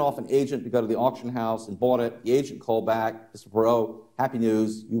 He sent off an agent to go to the auction house and bought it. The agent called back, Mr. Perot, happy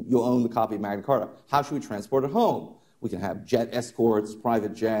news, you own the copy of Magna Carta. How should we transport it home? We can have jet escorts,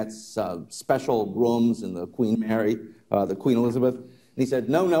 private jets, special rooms in the Queen Mary, the Queen Elizabeth. And he said,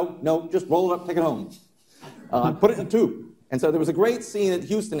 no, just roll it up, take it home. Put it in a tube. And so there was a great scene at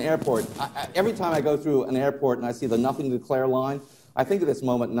Houston Airport. Every time I go through an airport and I see the nothing to declare line, I think of this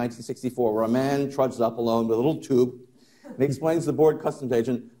moment in 1964 where a man trudged up alone with a little tube and he explains to the board customs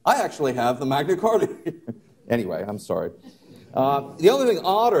agent, I actually have the Magna Carta. Anyway, I'm sorry. The only thing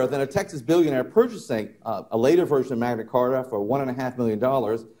odder than a Texas billionaire purchasing a later version of Magna Carta for $1.5 million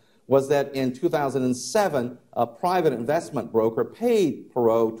was that in 2007, a private investment broker paid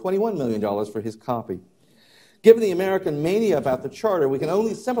Perot $21 million for his copy. Given the American mania about the Charter, we can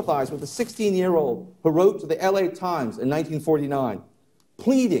only sympathize with the 16-year-old who wrote to the LA Times in 1949,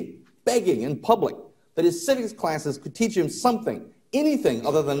 pleading, begging in public that his civics classes could teach him something, anything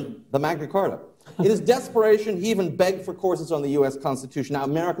other than the Magna Carta. In his desperation, he even begged for courses on the U.S. Constitution. Now,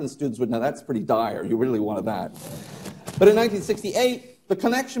 American students would know that's pretty dire. You really wanted that. But in 1968, the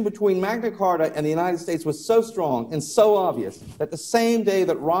connection between Magna Carta and the United States was so strong and so obvious that the same day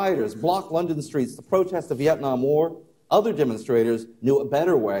that rioters blocked London streets to protest the Vietnam War, other demonstrators knew a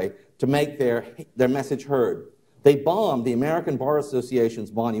better way to make their message heard. They bombed the American Bar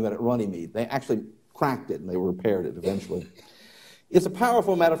Association's monument at Runnymede. They actually cracked it, and they repaired it eventually. It's a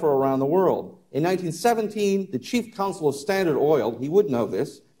powerful metaphor around the world. In 1917, the chief counsel of Standard Oil, he would know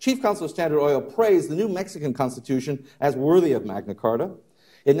this, chief counsel of Standard Oil praised the new Mexican Constitution as worthy of Magna Carta.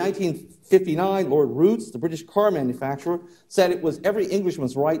 In 1959, Lord Rootes, the British car manufacturer, said it was every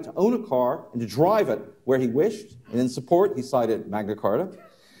Englishman's right to own a car and to drive it where he wished, and in support, he cited Magna Carta.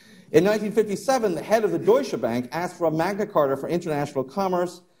 In 1957, the head of the Deutsche Bank asked for a Magna Carta for international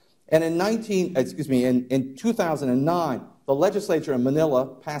commerce, and in 2009, the legislature in Manila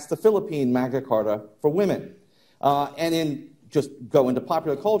passed the Philippine Magna Carta for women. And in just go into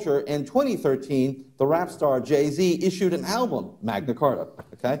popular culture, in 2013, the rap star Jay-Z issued an album, Magna Carta,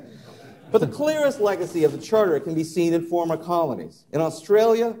 okay? But the clearest legacy of the Charter can be seen in former colonies. In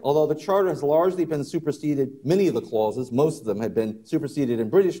Australia, although the Charter has largely been superseded, many of the clauses, most of them have been superseded in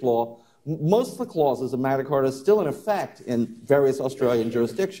British law, most of the clauses of Magna Carta are still in effect in various Australian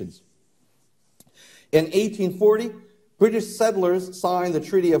jurisdictions. In 1840, British settlers signed the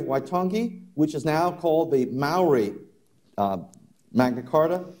Treaty of Waitangi, which is now called the Maori Magna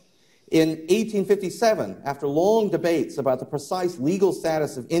Carta. In 1857, after long debates about the precise legal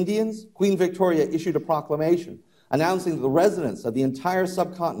status of Indians, Queen Victoria issued a proclamation announcing that the residents of the entire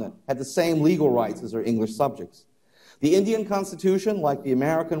subcontinent had the same legal rights as their English subjects. The Indian Constitution, like the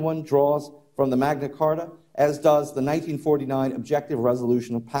American one, draws from the Magna Carta, as does the 1949 Objective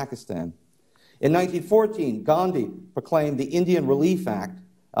Resolution of Pakistan. In 1914, Gandhi proclaimed the Indian Relief Act,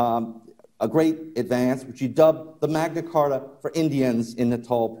 a great advance, which he dubbed the Magna Carta for Indians in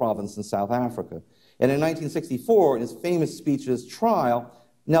Natal province in South Africa. And in 1964, in his famous speech at his trial,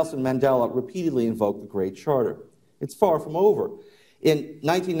 Nelson Mandela repeatedly invoked the Great Charter. It's far from over. In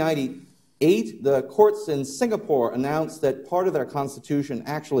 1998, the courts in Singapore announced that part of their constitution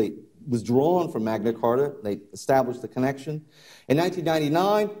actually was drawn from Magna Carta. They established the connection. In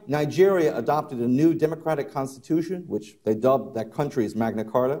 1999, Nigeria adopted a new democratic constitution, which they dubbed that country's Magna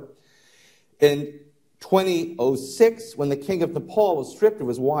Carta. In 2006, when the King of Nepal was stripped of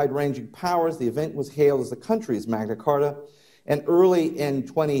his wide-ranging powers, the event was hailed as the country's Magna Carta. And early in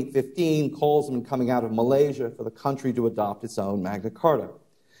 2015, calls have been coming out of Malaysia for the country to adopt its own Magna Carta.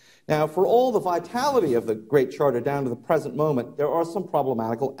 Now, for all the vitality of the Great Charter down to the present moment, there are some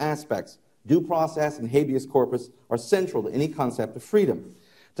problematical aspects. Due process and habeas corpus are central to any concept of freedom.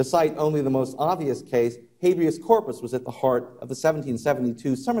 To cite only the most obvious case, habeas corpus was at the heart of the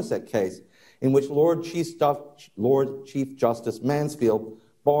 1772 Somerset case, in which Lord Chief Justice Mansfield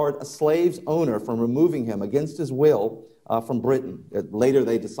barred a slave's owner from removing him against his will from Britain. Later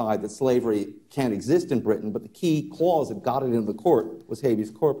they decide that slavery can't exist in Britain, but the key clause that got it into the court was habeas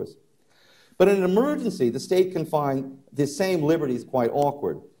corpus. But in an emergency, the state can find the same liberties quite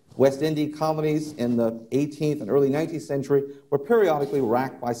awkward. West Indian colonies in the 18th and early 19th century were periodically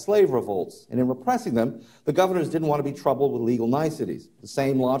racked by slave revolts, and in repressing them, the governors didn't want to be troubled with legal niceties. The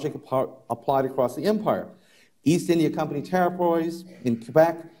same logic applied across the empire. East India Company territories in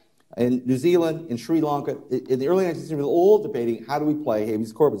Quebec, in New Zealand, in Sri Lanka, in the early 19th century, they were all debating, how do we play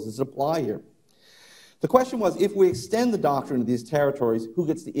habeas corpus? Does it apply here? The question was, if we extend the doctrine to these territories, who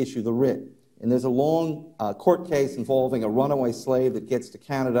gets to issue the writ? And there's a long court case involving a runaway slave that gets to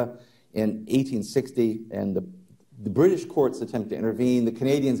Canada in 1860, and the British courts attempt to intervene. The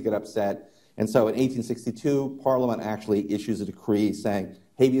Canadians get upset, and so in 1862, Parliament actually issues a decree saying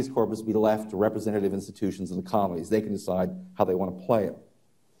habeas corpus be left to representative institutions in the colonies. They can decide how they want to play it.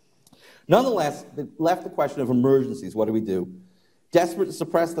 Nonetheless, it left the question of emergencies. What do we do? Desperate to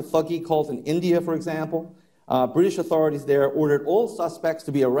suppress the Thuggee cult in India, for example, British authorities there ordered all suspects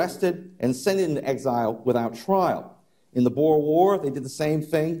to be arrested and sent into exile without trial. In the Boer War, they did the same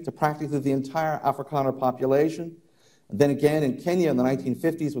thing to practically the entire Afrikaner population. And then again in Kenya in the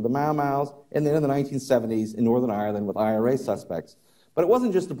 1950s with the Mau Maus, and then in the 1970s in Northern Ireland with IRA suspects. But it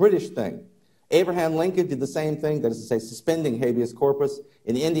wasn't just a British thing. Abraham Lincoln did the same thing, that is to say, suspending habeas corpus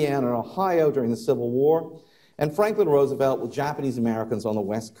in Indiana and Ohio during the Civil War, and Franklin Roosevelt with Japanese Americans on the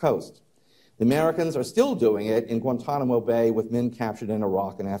West Coast. The Americans are still doing it in Guantanamo Bay with men captured in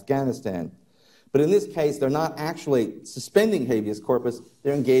Iraq and Afghanistan. But in this case, they're not actually suspending habeas corpus,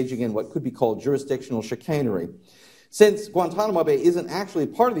 they're engaging in what could be called jurisdictional chicanery. Since Guantanamo Bay isn't actually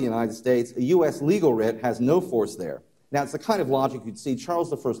part of the United States, a U.S. legal writ has no force there. Now, it's the kind of logic you'd see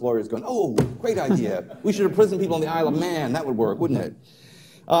Charles I's lawyers going, oh, great idea. We should imprison people on the Isle of Man. That would work, wouldn't it?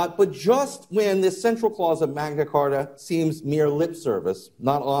 But just when this central clause of Magna Carta seems mere lip service,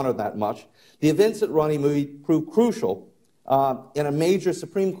 not honored that much, the events at Runnymede proved crucial in a major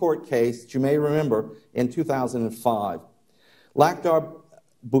Supreme Court case that you may remember in 2005. Lakhdar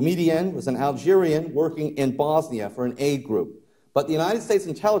Boumediene was an Algerian working in Bosnia for an aid group. But the United States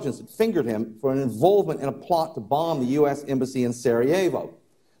intelligence had fingered him for an involvement in a plot to bomb the U.S. embassy in Sarajevo.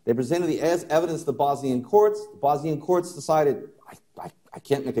 They presented the evidence to the Bosnian courts. The Bosnian courts decided, I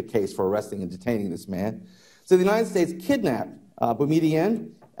can't make a case for arresting and detaining this man. So the United States kidnapped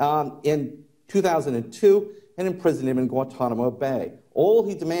Boumediene in 2002 and imprisoned him in Guantanamo Bay. All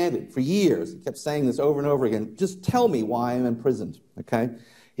he demanded for years, he kept saying this over and over again, just tell me why I'm imprisoned, okay?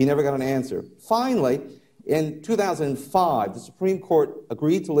 He never got an answer. Finally, in 2005, the Supreme Court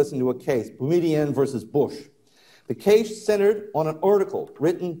agreed to listen to a case, Boumediene versus Bush. The case centered on an article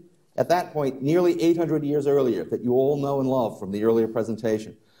written at that point, nearly 800 years earlier, that you all know and love from the earlier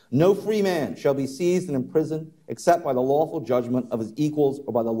presentation. No free man shall be seized and imprisoned except by the lawful judgment of his equals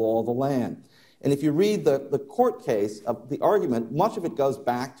or by the law of the land. And if you read the court case of the argument, much of it goes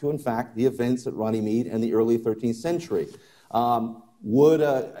back to, in fact, the events at Runnymede in the early 13th century.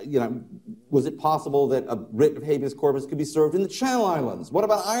 Was it possible that a writ of habeas corpus could be served in the Channel Islands? What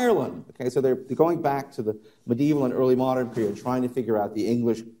about Ireland? Okay, so they're going back to the medieval and early modern period, trying to figure out the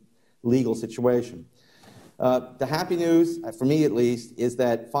English legal situation. The happy news, for me at least, is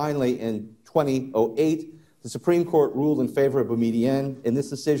that finally in 2008, the Supreme Court ruled in favor of Boumediene, and this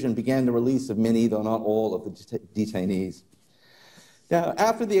decision began the release of many, though not all, of the detainees. Now,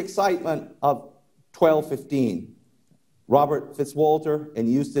 after the excitement of 1215, Robert Fitzwalter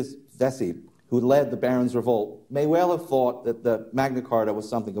and Eustace Vesey, who led the Barons' Revolt, may well have thought that the Magna Carta was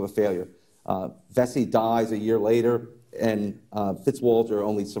something of a failure. Vesey dies a year later, and Fitzwalter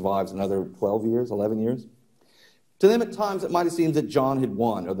only survives another 12 years, 11 years. To them, at times, it might have seemed that John had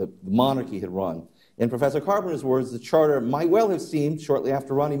won, or the monarchy had run. In Professor Carpenter's words, the Charter might well have seemed, shortly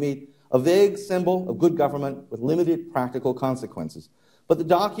after Runnymede, a vague symbol of good government with limited practical consequences. But the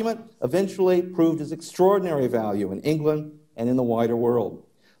document eventually proved its extraordinary value in England and in the wider world.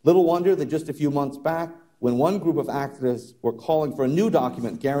 Little wonder that just a few months back, when one group of activists were calling for a new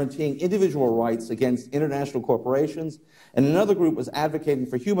document guaranteeing individual rights against international corporations, and another group was advocating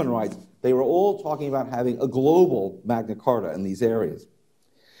for human rights, they were all talking about having a global Magna Carta in these areas.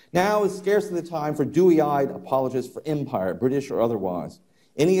 Now is scarcely the time for dewy-eyed apologists for empire, British or otherwise.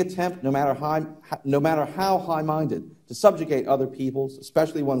 Any attempt, no matter how high-minded, to subjugate other peoples,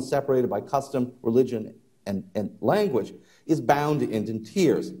 especially ones separated by custom, religion, and language, is bound to end in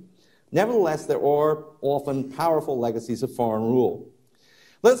tears. Nevertheless, there are often powerful legacies of foreign rule.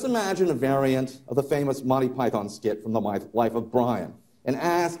 Let's imagine a variant of the famous Monty Python skit from the life of Brian and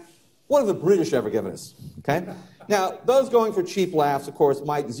ask, what have the British ever given us? Okay? Now, those going for cheap laughs, of course,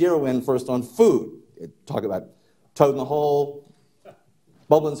 might zero in first on food. Talk about toad in the hole,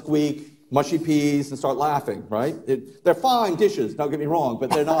 bubble and squeak, mushy peas, and start laughing, right? They're fine dishes, don't get me wrong, but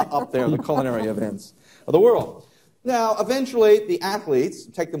they're not up there in the culinary events of the world. Now, eventually, the athletes,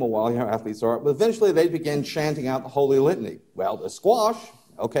 take them a while, you know how athletes are, but eventually they begin chanting out the Holy Litany. Well, the squash,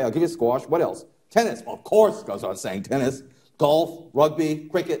 okay, I'll give you squash. What else? Tennis, well, of course, goes on saying tennis. Golf, rugby,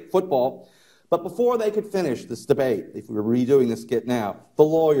 cricket, football. But before they could finish this debate, if we were redoing the skit now, the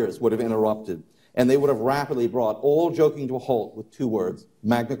lawyers would have interrupted, and they would have rapidly brought all joking to a halt with two words,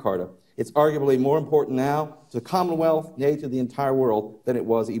 Magna Carta. It's arguably more important now to the Commonwealth, nay, to the entire world, than it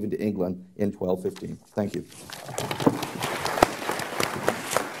was even to England in 1215. Thank you.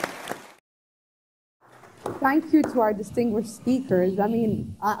 Thank you to our distinguished speakers. I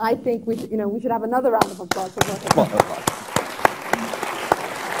mean, I think we should have another round of applause for both of them.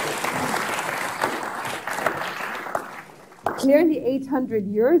 Clearly 800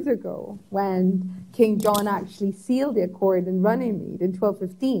 years ago, when King John actually sealed the accord in Runnymede in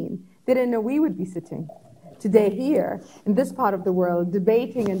 1215, they didn't know we would be sitting today here in this part of the world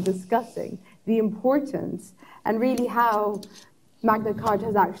debating and discussing the importance and really how Magna Carta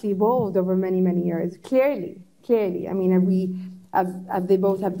has actually evolved over many, many years. Clearly. I mean, they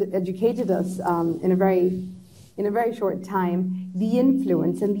both have educated us in a very short time, the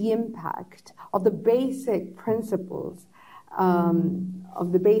influence and the impact of the basic principles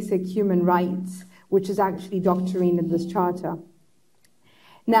of the basic human rights, which is actually doctrined in this charter.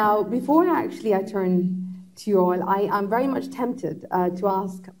 Now, before I turn to you all, I am very much tempted to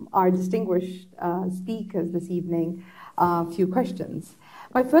ask our distinguished speakers this evening a few questions.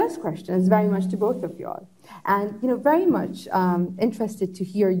 My first question is very much to both of you all, and very much interested to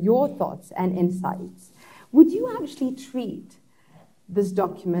hear your thoughts and insights. Would you actually treat this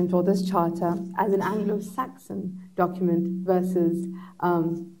document or this charter as an Anglo-Saxon document versus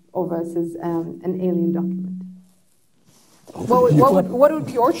an alien document? What would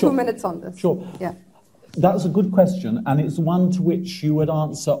be your 2 minutes on this? Sure. Yeah. That's a good question, and it's one to which you would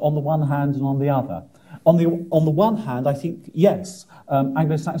answer on the one hand and on the other. On the one hand, I think, yes,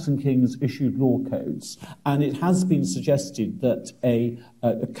 Anglo-Saxon kings issued law codes, and it has been suggested that a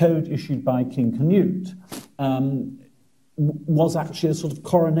code issued by King Canute was actually a sort of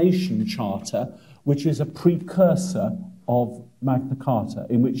coronation charter, which is a precursor of Magna Carta,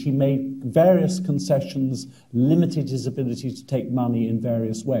 in which he made various concessions, limited his ability to take money in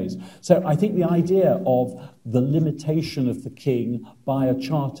various ways. So I think the idea of the limitation of the king by a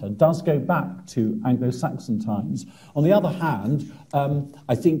charter does go back to Anglo-Saxon times. On the other hand,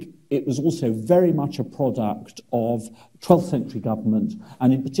 I think it was also very much a product of 12th century government,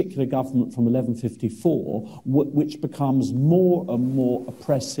 and in particular government from 1154, which becomes more and more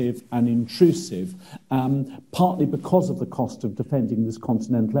oppressive and intrusive, partly because of the cost of defending this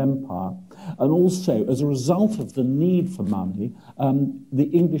continental empire. And also, as a result of the need for money, the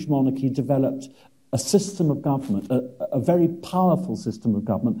English monarchy developed a system of government, a very powerful system of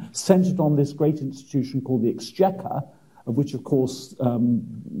government, centred on this great institution called the Exchequer, of which, of course,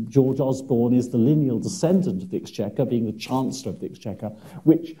 George Osborne is the lineal descendant of the Exchequer, being the Chancellor of the Exchequer,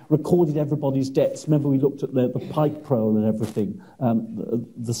 which recorded everybody's debts. Remember, we looked at the pike proll and everything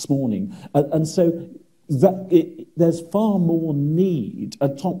this morning. And so there's far more need.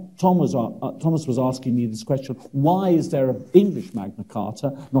 Thomas was asking me this question, why is there an English Magna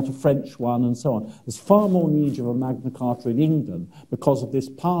Carta, not a French one, and so on? There's far more need of a Magna Carta in England because of this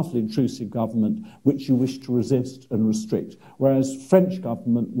powerful, intrusive government which you wish to resist and restrict, whereas French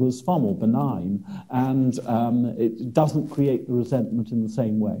government was far more benign and it doesn't create the resentment in the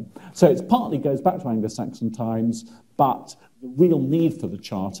same way. So it partly goes back to Anglo-Saxon times, but the real need for the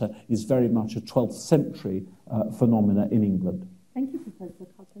Charter is very much a 12th century phenomena in England. Thank you, Professor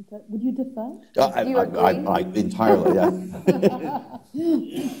Carpenter. Would you defer? Do you agree? I entirely, yeah.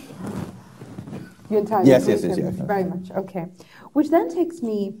 You entirely yes, agree yes, with yes, him? yes. Very much, okay. Which then takes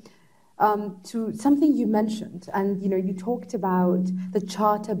me to something you mentioned, and you talked about the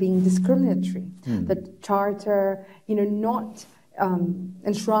Charter being discriminatory, the Charter, not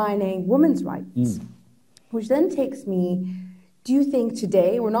enshrining women's rights. Which then takes me, do you think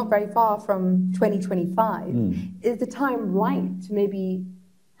today, we're not very far from 2025, is the time right to maybe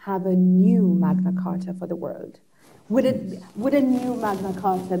have a new Magna Carta for the world? Would a new Magna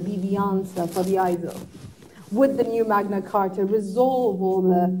Carta be the answer for the ISIL? Would the new Magna Carta resolve all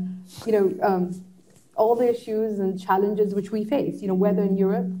the issues and challenges which we face, whether in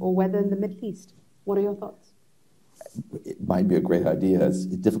Europe or whether in the Middle East? What are your thoughts? It might be a great idea. It's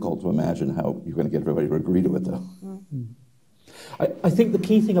difficult to imagine how you're going to get everybody to agree to it, though. I think the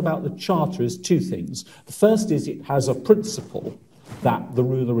key thing about the Charter is two things. The first is it has a principle that the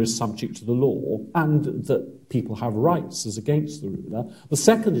ruler is subject to the law and that people have rights as against the ruler. The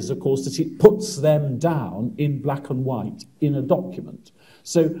second is, of course, that it puts them down in black and white in a document.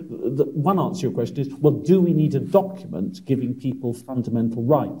 So the one answer to your question is, well, do we need a document giving people fundamental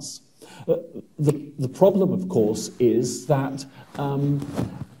rights? The problem, of course, is that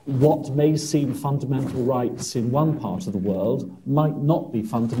what may seem fundamental rights in one part of the world might not be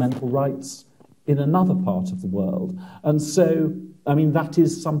fundamental rights in another part of the world. And so, I mean, that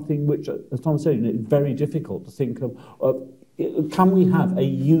is something which, as Tom was saying, it's very difficult to think of. Can we have a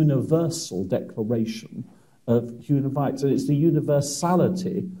universal declaration of human rights? And it's the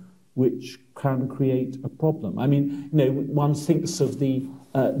universality which can create a problem. I mean, one thinks of the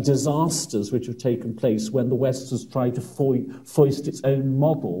disasters which have taken place when the West has tried to foist its own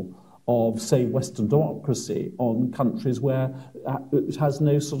model of, say, Western democracy on countries where it has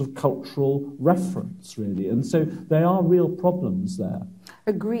no sort of cultural reference, really. And so there are real problems there.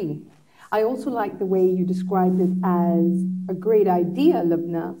 Agree. I also like the way you described it as a great idea,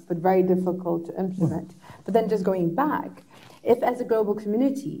 Lubna, but very difficult to implement. But then just going back, if as a global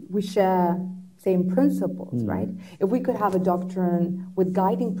community we share same principles, right? If we could have a doctrine with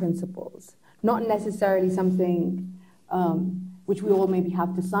guiding principles, not necessarily something which we all maybe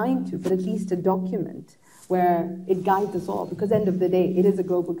have to sign to, but at least a document where it guides us all, because end of the day, it is a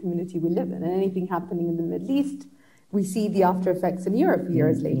global community we live in, and anything happening in the Middle East, we see the after effects in Europe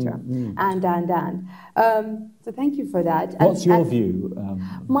years later, and. So thank you for that. What's your view?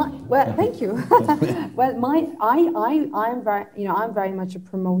 Well, thank you. Well, I'm very much a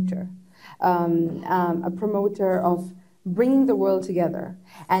promoter of bringing the world together,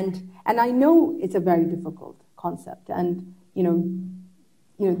 and I know it's a very difficult concept, and the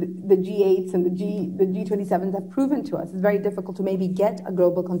G8s and the G27s have proven to us it's very difficult to maybe get a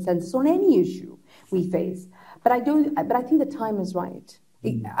global consensus on any issue we face. But I think the time is right.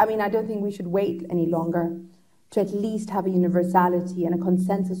 I mean, I don't think we should wait any longer to at least have a universality and a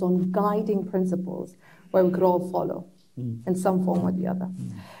consensus on guiding principles where we could all follow in some form or the other.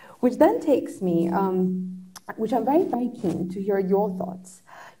 Which then takes me, which I'm very, very keen to hear your thoughts.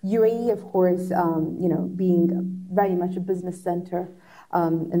 UAE, of course, being very much a business center,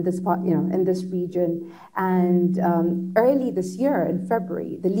 in this part, in this region. And early this year, in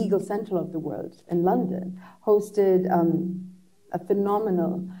February, the Legal Centre of the World in London hosted a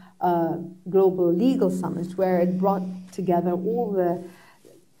phenomenal global legal summit where it brought together all the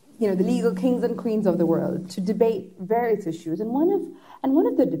legal kings and queens of the world to debate various issues. And one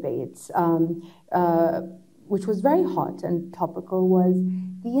of the debates, which was very hot and topical, was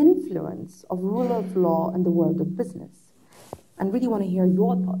the influence of rule of law in the world of business. And really want to hear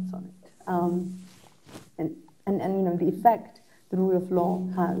your thoughts on it, and the effect the rule of law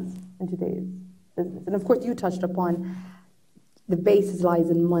has in today's business. And of course, you touched upon the basis lies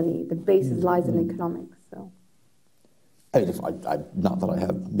in money, the basis lies in economics. So, not that I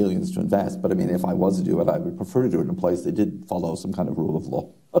have millions to invest, but I mean, if I was to do it, I would prefer to do it in a place that did follow some kind of rule of law.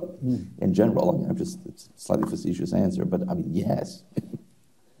 In general, I mean, it's a slightly facetious answer, but I mean, yes.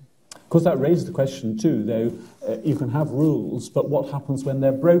 Of course, that raises the question too, though, you can have rules, but what happens when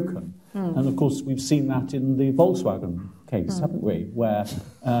they're broken? And of course, we've seen that in the Volkswagen case, haven't we? Where,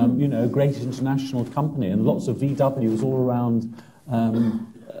 a great international company and lots of VWs all around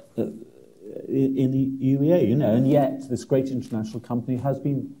in the UEA, and yet this great international company has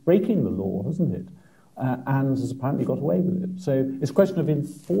been breaking the law, hasn't it? And has apparently got away with it. So it's a question of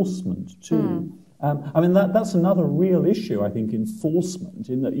enforcement too. I mean, that's another real issue, I think, enforcement,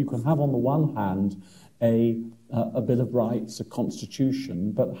 in that you can have on the one hand a Bill of Rights, a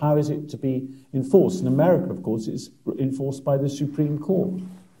constitution, but how is it to be enforced? In America, of course, it's enforced by the Supreme Court.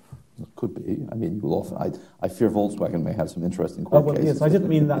 It could be. I mean, you'll often. I fear Volkswagen may have some interesting court cases. Yes, I didn't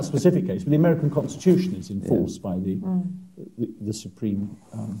mean that specific case, but the American Constitution is enforced by the Supreme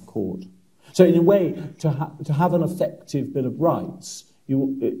Court. So, in a way, to have an effective Bill of Rights,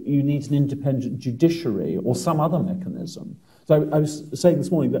 you need an independent judiciary or some other mechanism. So I was saying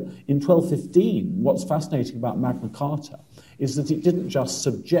this morning that in 1215, what's fascinating about Magna Carta is that it didn't just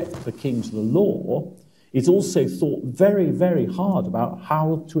subject the king to the law, it also thought very, very hard about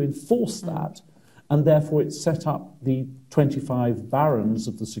how to enforce that, and therefore it set up the 25 barons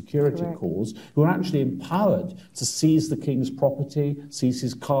of the security cause, who are actually empowered to seize the king's property, seize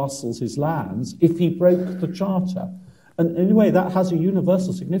his castles, his lands, if he broke the charter. And in a way, that has a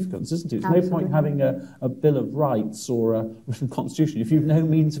universal significance, isn't it? There's no point having a Bill of Rights or a written constitution if you've no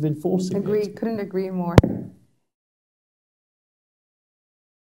means of enforcing it. Couldn't agree more.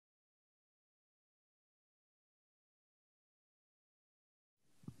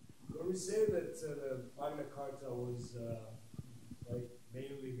 When we say that the Magna Carta was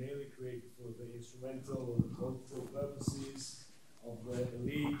mainly created for the instrumental and cultural purposes of the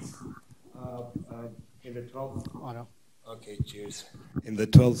elite in the 12th. Oh, no. Okay, cheers. In the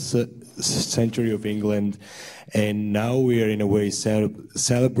 12th century of England, and now we are in a way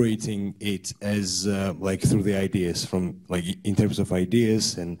celebrating it as through the ideas, from in terms of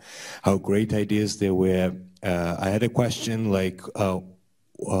ideas and how great ideas they were. I had a question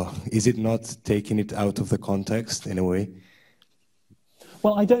is it not taking it out of the context in a way?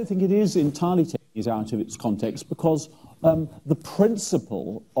 Well, I don't think it is entirely taking it out of its context, because the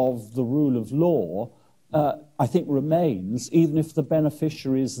principle of the rule of law I think remains, even if the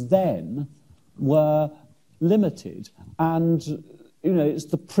beneficiaries then were limited. And, it's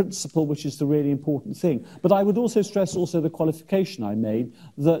the principle which is the really important thing. But I would also stress the qualification I made,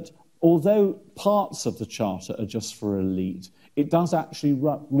 that although parts of the Charter are just for elite, it does actually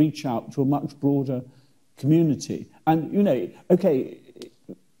reach out to a much broader community. And,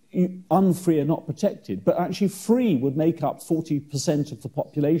 unfree are not protected, but actually free would make up 40% of the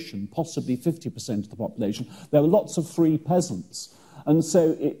population, possibly 50% of the population. There were lots of free peasants. And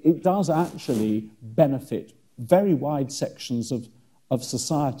so it does actually benefit very wide sections of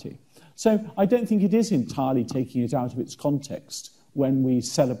society. So I don't think it is entirely taking it out of its context when we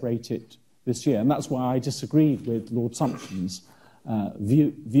celebrate it this year. And that's why I disagreed with Lord Sumption's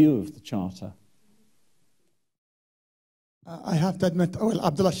view of the Charter. I have to admit,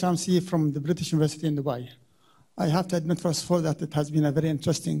 Abdullah Shamsi from the British University in Dubai. I have to admit, first of all, that it has been a very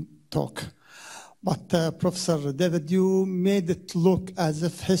interesting talk. But Professor David, you made it look as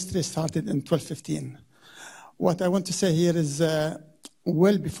if history started in 1215. What I want to say here is,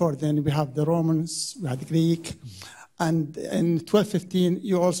 well before then, we have the Romans, we had the Greek, and in 1215,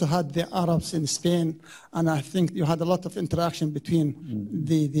 you also had the Arabs in Spain, and I think you had a lot of interaction between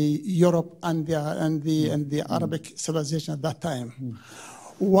the Europe and the Arabic civilization at that time.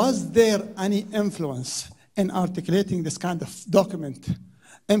 Was there any influence in articulating this kind of document,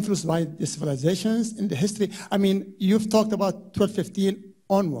 influenced by the civilizations in the history? I mean, you've talked about 1215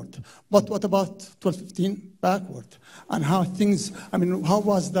 onward, but what about 1215 backward? And how things, how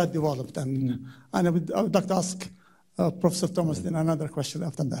was that developed? And I would like to ask Professor Thomas, then another question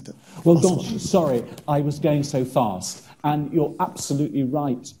after that. Well, gosh, sorry, I was going so fast. And you're absolutely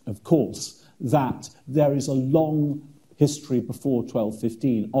right, of course, that there is a long history before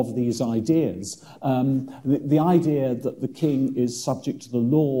 1215 of these ideas. The idea that the king is subject to the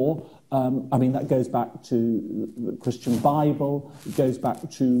law, I mean, that goes back to the Christian Bible, it goes back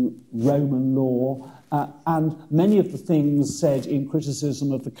to Roman law, and many of the things said in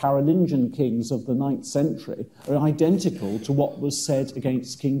criticism of the Carolingian kings of the 9th century are identical to what was said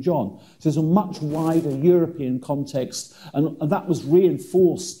against King John. So there's a much wider European context, and that was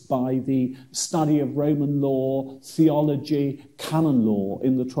reinforced by the study of Roman law, theology, canon law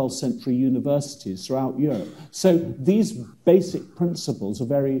in the 12th century universities throughout Europe. So these basic principles are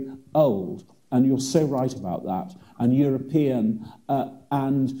very old, and you're so right about that, and European,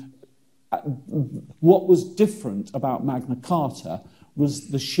 and what was different about Magna Carta was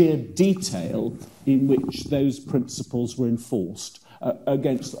the sheer detail in which those principles were enforced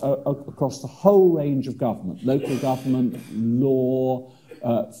across the whole range of government, local government, law,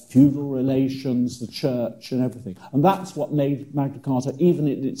 feudal relations, the church and everything. And that's what made Magna Carta, even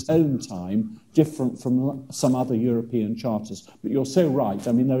in its own time, different from some other European charters. But you're so right.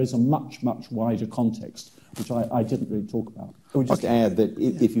 I mean, there is a much, much wider context, which I didn't really talk about. I would just add that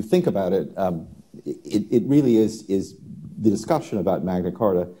if you think about it, it really is the discussion about Magna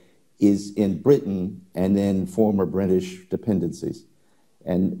Carta is in Britain and then former British dependencies.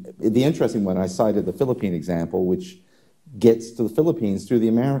 And the interesting one, I cited the Philippine example, which gets to the Philippines through the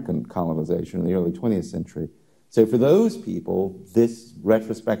American colonization in the early 20th century. So for those people, this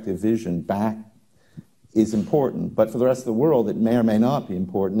retrospective vision back is important, but for the rest of the world, it may or may not be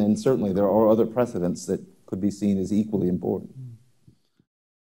important, and certainly there are other precedents that could be seen as equally important.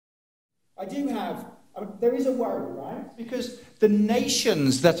 There is a worry, right? Because the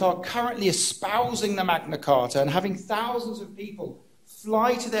nations that are currently espousing the Magna Carta and having thousands of people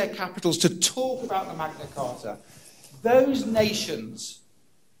fly to their capitals to talk about the Magna Carta, those nations,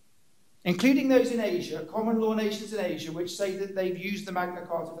 including those in Asia, common law nations in Asia, which say that they've used the Magna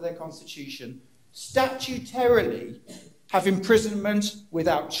Carta for their constitution, statutorily have imprisonment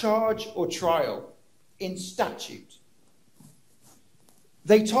without charge or trial in statute.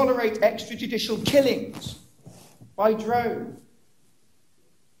 They tolerate extrajudicial killings by drone.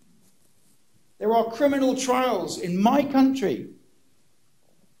 There are criminal trials in my country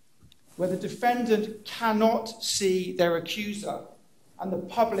where the defendant cannot see their accuser and the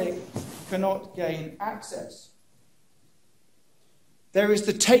public cannot gain access. There is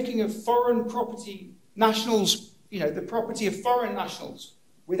the taking of foreign property, nationals, the property of foreign nationals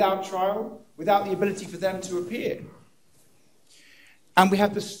without trial, without the ability for them to appear. And we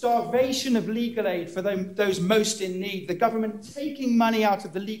have the starvation of legal aid for those most in need. The government taking money out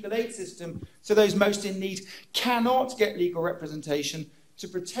of the legal aid system so those most in need cannot get legal representation to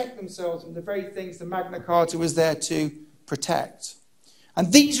protect themselves from the very things the Magna Carta was there to protect.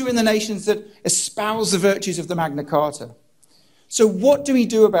 And these are in the nations that espouse the virtues of the Magna Carta. So what do we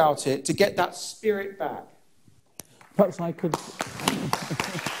do about it to get that spirit back? Perhaps I could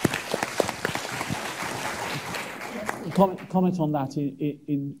comment on that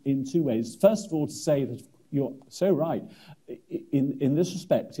in two ways. First of all, to say that you're so right in this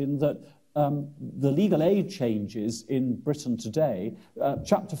respect, in that the legal aid changes in Britain today,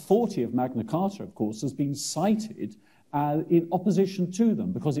 Chapter 40 of Magna Carta, of course, has been cited in opposition to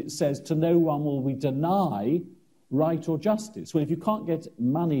them, because it says, to no one will we deny right or justice. Well, if you can't get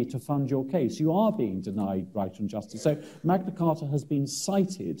money to fund your case, you are being denied right and justice. So Magna Carta has been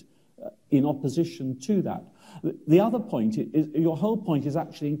cited in opposition to that. The other point is, your whole point is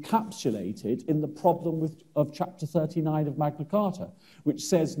actually encapsulated in the problem of Chapter 39 of Magna Carta, which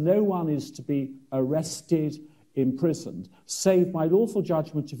says no one is to be arrested, imprisoned, save by lawful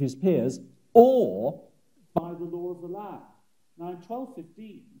judgment of his peers or by the law of the land. Now, in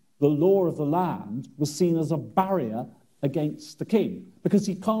 1215, the law of the land was seen as a barrier against the king, because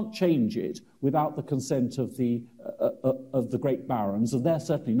he can't change it without the consent of the great barons, and they're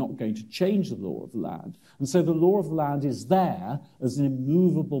certainly not going to change the law of the land. And so the law of the land is there as an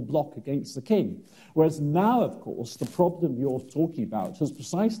immovable block against the king. Whereas now, of course, the problem you're talking about has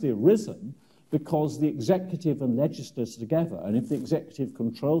precisely arisen because the executive and legislature together, and if the executive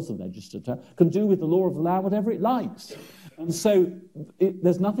controls the legislature, can do with the law of the land whatever it likes. And so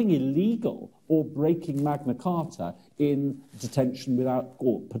there's nothing illegal or breaking Magna Carta in detention without,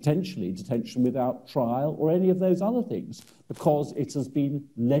 or potentially detention without trial or any of those other things, because it has been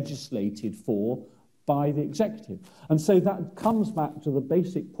legislated for by the executive. And so that comes back to the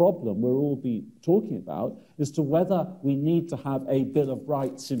basic problem we'll all be talking about, as to whether we need to have a Bill of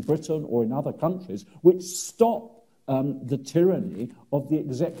Rights in Britain or in other countries which stop the tyranny of the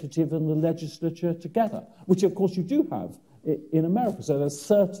executive and the legislature together, which of course you do have in America. So there's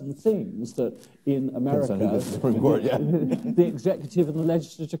certain things that in America the executive and the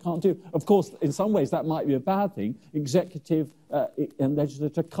legislature can't do. Of course, in some ways that might be a bad thing. Executive and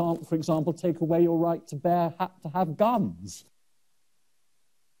legislature can't, for example, take away your right to have guns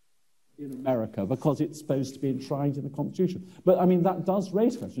in America because it's supposed to be enshrined in the Constitution. But, I mean, that does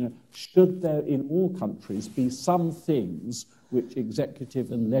raise the question, should there in all countries be some things which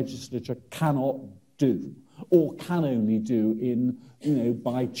executive and legislature cannot do, or can only do in,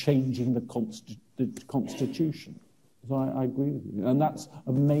 by changing the Constitution? So I agree with you. And that's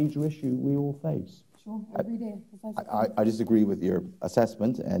a major issue we all face. Sure, every day. I disagree with your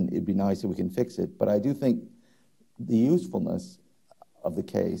assessment, and it'd be nice if we can fix it. But I do think the usefulness of the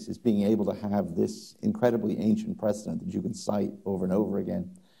case is being able to have this incredibly ancient precedent that you can cite over and over again.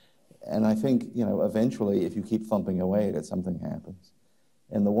 And I think, eventually, if you keep thumping away at it, something happens.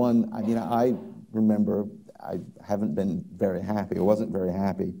 And the one, I remember I haven't been very happy, or wasn't very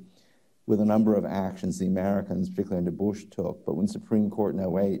happy, with a number of actions the Americans, particularly under Bush, took. But when Supreme Court in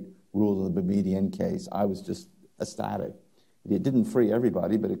 2008 ruled on the Boumediene case, I was just ecstatic. It didn't free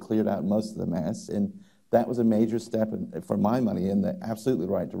everybody, but it cleared out most of the mess. And that was a major step, for my money, in the absolutely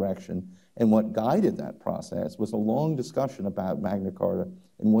right direction. And what guided that process was a long discussion about Magna Carta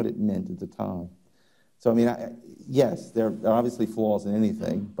and what it meant at the time. So, I mean, yes, there are obviously flaws in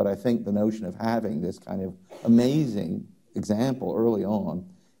anything, but I think the notion of having this kind of amazing example early on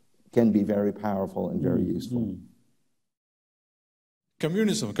can be very powerful and very useful.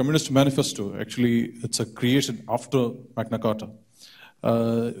 Communism, Communist Manifesto, actually, it's a creation after Magna Carta.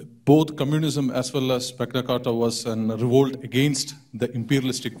 Both communism as well as Magna Carta was a revolt against the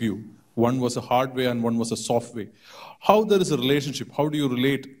imperialistic view. One was a hard way and one was a soft way. How there is a relationship? How do you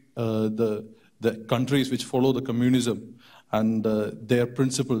relate the countries which follow the communism and their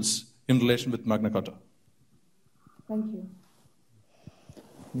principles in relation with Magna Carta? Thank you.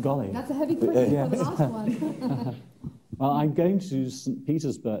 Golly. That's a heavy question for the last one. Well, I'm going to St.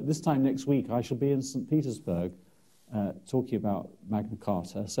 Petersburg. This time next week, I shall be in St. Petersburg talking about Magna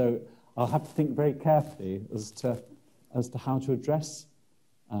Carta. So I'll have to think very carefully as to how to address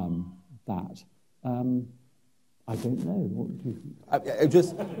that. I don't know. What would you...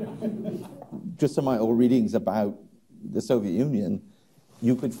 Just in my old readings about the Soviet Union,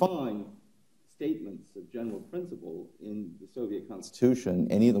 you could find statements of general principle in the Soviet Constitution,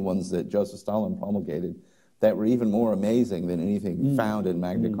 any of the ones that Joseph Stalin promulgated, that were even more amazing than anything found in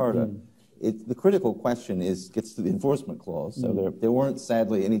Magna Carta. The critical question gets to the enforcement clause. So there weren't,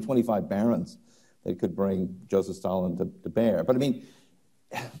 sadly, any 25 barons that could bring Joseph Stalin to bear. But I mean,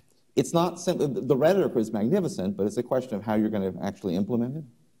 it's not simply, the rhetoric is magnificent, but it's a question of how you're going to actually implement it.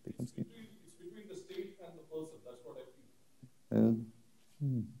 It's between the state and the person, that's what I feel.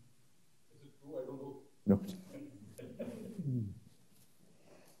 Is it true? I don't know. No.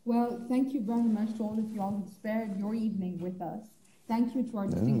 Well, thank you very much to all of you all who spared your evening with us. Thank you to our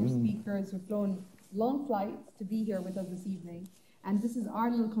distinguished speakers who've flown long flights to be here with us this evening. And this is our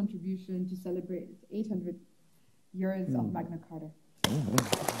little contribution to celebrate 800 years of Magna Carta.